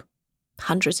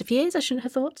 hundreds of years, I shouldn't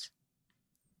have thought.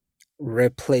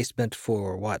 Replacement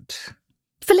for what?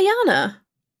 For Liana.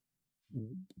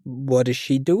 What is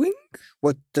she doing?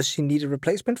 What does she need a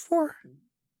replacement for?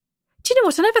 Do you know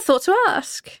what? I never thought to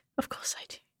ask. Of course I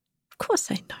do. Of course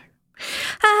I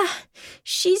know.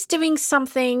 She's doing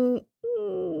something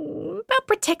about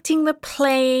protecting the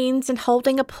planes and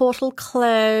holding a portal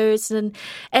closed, and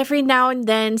every now and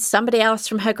then somebody else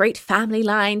from her great family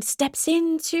line steps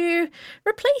in to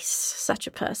replace such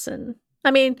a person. I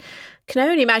mean, can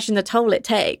only imagine the toll it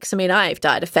takes. I mean, I've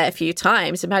died a fair few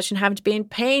times. Imagine having to be in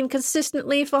pain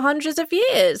consistently for hundreds of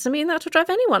years. I mean, that would drive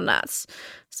anyone nuts.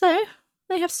 So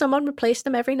they have someone replace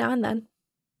them every now and then.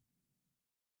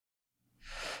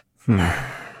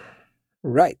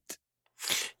 Right.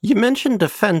 You mentioned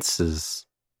defenses.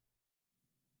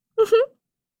 Mm-hmm.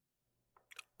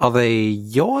 Are they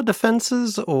your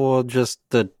defenses or just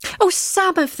the... Oh,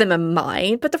 some of them are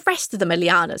mine, but the rest of them are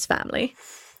Liana's family.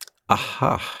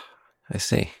 Aha, I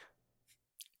see.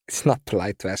 It's not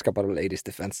polite to ask about a lady's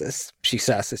defenses. She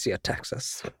says as she attacks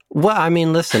us. Well, I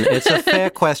mean, listen, it's a fair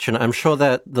question. I'm sure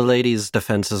that the lady's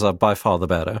defenses are by far the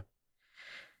better.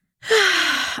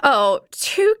 Oh,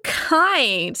 too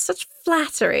kind. Such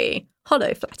flattery.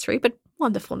 Hollow flattery, but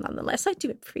wonderful nonetheless. I do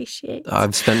appreciate it.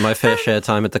 I've spent my fair share of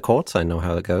time at the courts. I know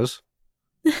how it goes.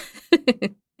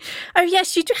 Oh,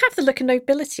 yes, you do have the look of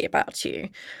nobility about you.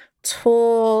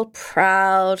 Tall,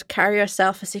 proud, carry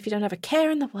yourself as if you don't have a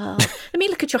care in the world. Let me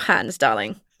look at your hands,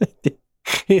 darling.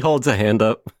 He holds a hand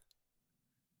up.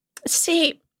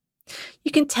 See,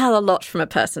 you can tell a lot from a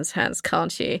person's hands,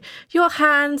 can't you? Your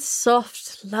hands,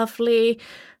 soft, lovely.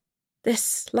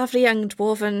 This lovely young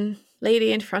dwarven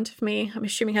lady in front of me, I'm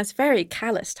assuming, has very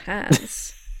calloused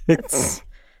hands.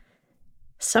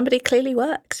 Somebody clearly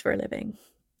works for a living.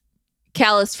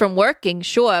 Callous from working,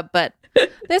 sure, but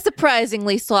they're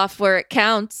surprisingly soft where it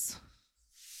counts.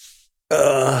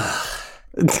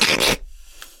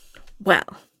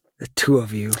 Well, The two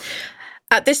of you.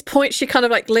 at this point, she kind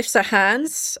of like lifts her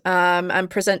hands and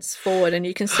presents forward, and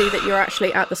you can see that you're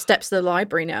actually at the steps of the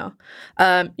library now.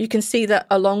 You can see that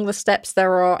along the steps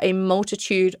there are a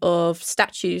multitude of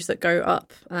statues that go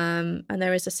up, and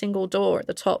there is a single door at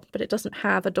the top, but it doesn't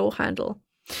have a door handle.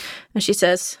 And she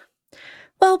says,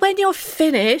 well, when you're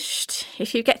finished,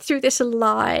 if you get through this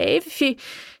alive,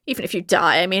 even if you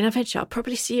die, I mean, eventually I'll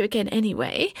probably see you again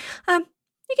anyway. You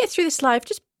get through this alive,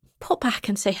 just pop back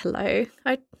and say hello.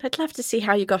 I'd love to see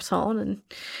how you got on and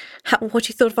what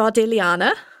you thought of our dear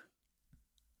Liana.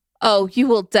 Oh, you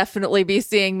will definitely be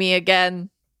seeing me again.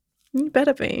 You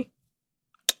better be.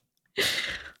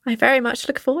 I very much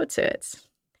look forward to it.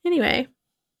 Anyway,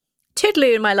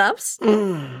 toodaloo, my loves.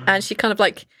 And she kind of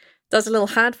like does a little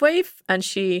hand wave and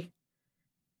she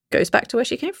goes back to where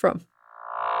she came from.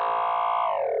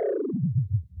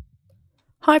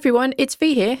 Hi everyone, it's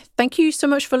V here. Thank you so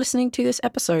much for listening to this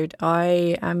episode.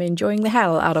 I am enjoying the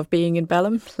hell out of being in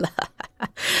Bellum.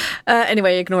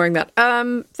 Anyway, ignoring that.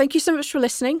 Thank you so much for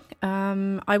listening.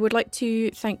 I would like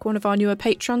to thank one of our newer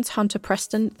patrons, Hunter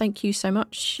Preston. Thank you so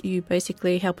much. You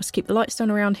basically help us keep the lights on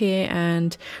around here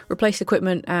and replace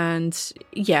equipment. And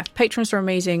yeah, patrons are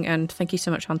amazing. And thank you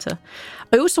so much, Hunter.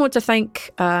 I also want to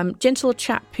thank Gentle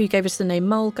Chap, who gave us the name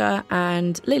Mulga,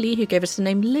 and Lily, who gave us the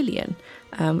name Lillian.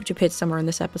 Which appeared somewhere in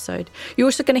this episode. You're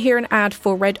also going to hear an ad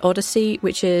for Red Odyssey,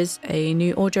 which is a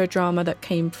new audio drama that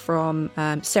came from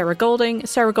Sarah Golding.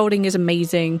 Sarah Golding is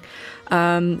amazing.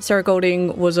 Sarah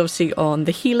Golding was obviously on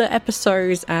the Healer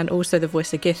episodes and also the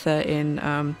voice of Githa in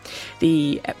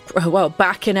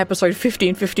back in episode 50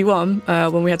 and 51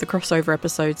 when we had the crossover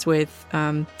episodes with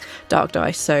Dark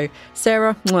Dice. So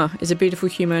Sarah is a beautiful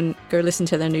human. Go listen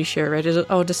to their new show, Red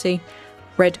Odyssey.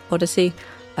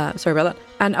 Sorry about that.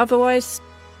 And otherwise,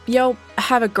 y'all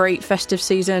have a great festive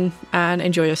season and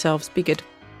enjoy yourselves. Be good.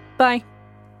 Bye.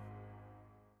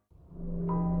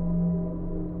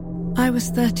 I was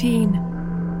 13.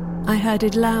 I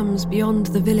herded lambs beyond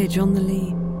the village on the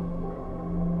Lee.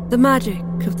 The magic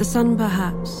of the sun,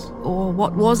 perhaps, or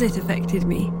what was it, affected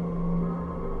me.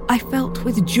 I felt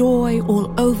with joy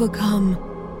all overcome,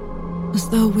 as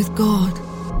though with God.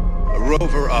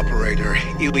 Rover operator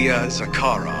Ilya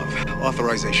Zakharov,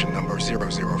 authorization number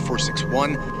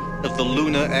 00461 of the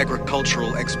Luna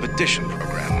Agricultural Expedition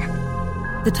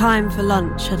Program. The time for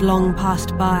lunch had long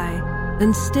passed by,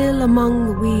 and still among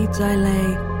the weeds I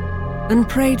lay, and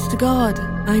prayed to God,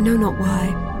 I know not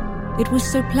why. It was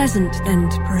so pleasant then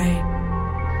to pray.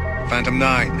 Phantom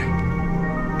 9,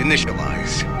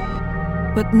 initialize.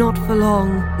 But not for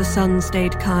long the sun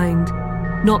stayed kind.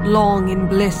 Not long in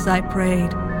bliss I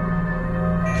prayed.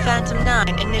 Phantom 9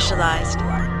 initialized.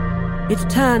 It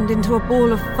turned into a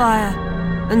ball of fire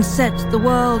and set the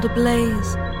world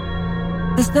ablaze.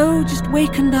 As though just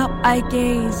wakened up I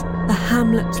gaze, the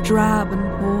hamlets drab and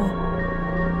poor.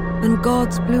 And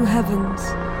God's blue heavens,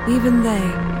 even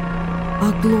they,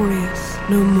 are glorious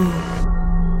no more.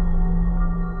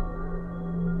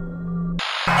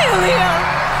 Ilya!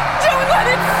 Don't let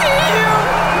it see you!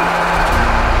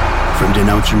 From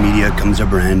Denoucher Media comes a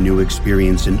brand new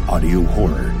experience in audio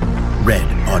horror. Red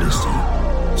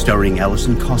Odyssey. Starring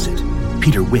Alison Cossett,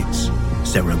 Peter Wicks,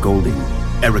 Sarah Golding,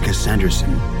 Erica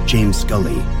Sanderson, James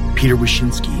Scully, Peter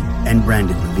Wyszynski, and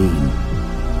Brandon Levine.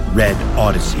 Red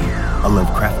Odyssey, a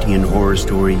Lovecraftian horror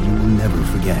story you will never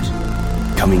forget.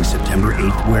 Coming September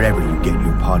 8th wherever you get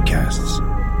your podcasts.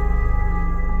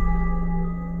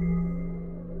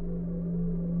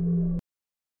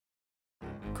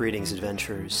 Greetings,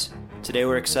 adventurers. Today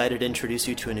we're excited to introduce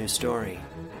you to a new story,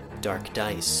 Dark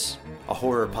Dice, a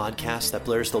horror podcast that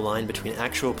blurs the line between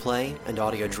actual play and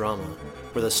audio drama,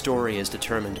 where the story is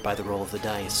determined by the roll of the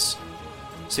dice.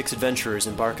 6 adventurers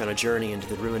embark on a journey into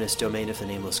the ruinous domain of the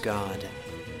Nameless God.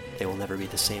 They will never be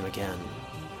the same again.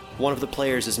 One of the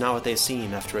players is not what they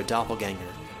seem after a doppelganger,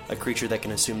 a creature that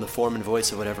can assume the form and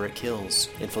voice of whatever it kills,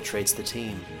 infiltrates the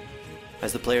team.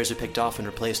 As the players are picked off and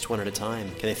replaced one at a time,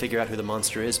 can they figure out who the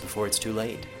monster is before it's too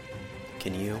late?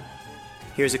 Can you?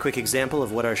 Here's a quick example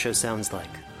of what our show sounds like.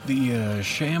 The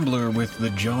shambler with the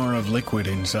jar of liquid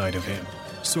inside of him.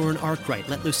 Soren Arkwright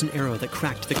let loose an arrow that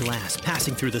cracked the glass,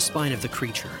 passing through the spine of the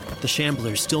creature. The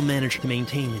shambler still managed to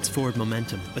maintain its forward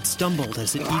momentum, but stumbled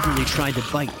as it eagerly tried to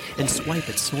bite and swipe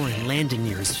at Soren, landing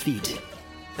near his feet.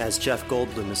 As Jeff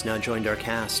Goldblum has now joined our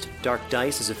cast, Dark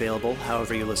Dice is available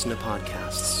however you listen to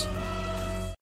podcasts.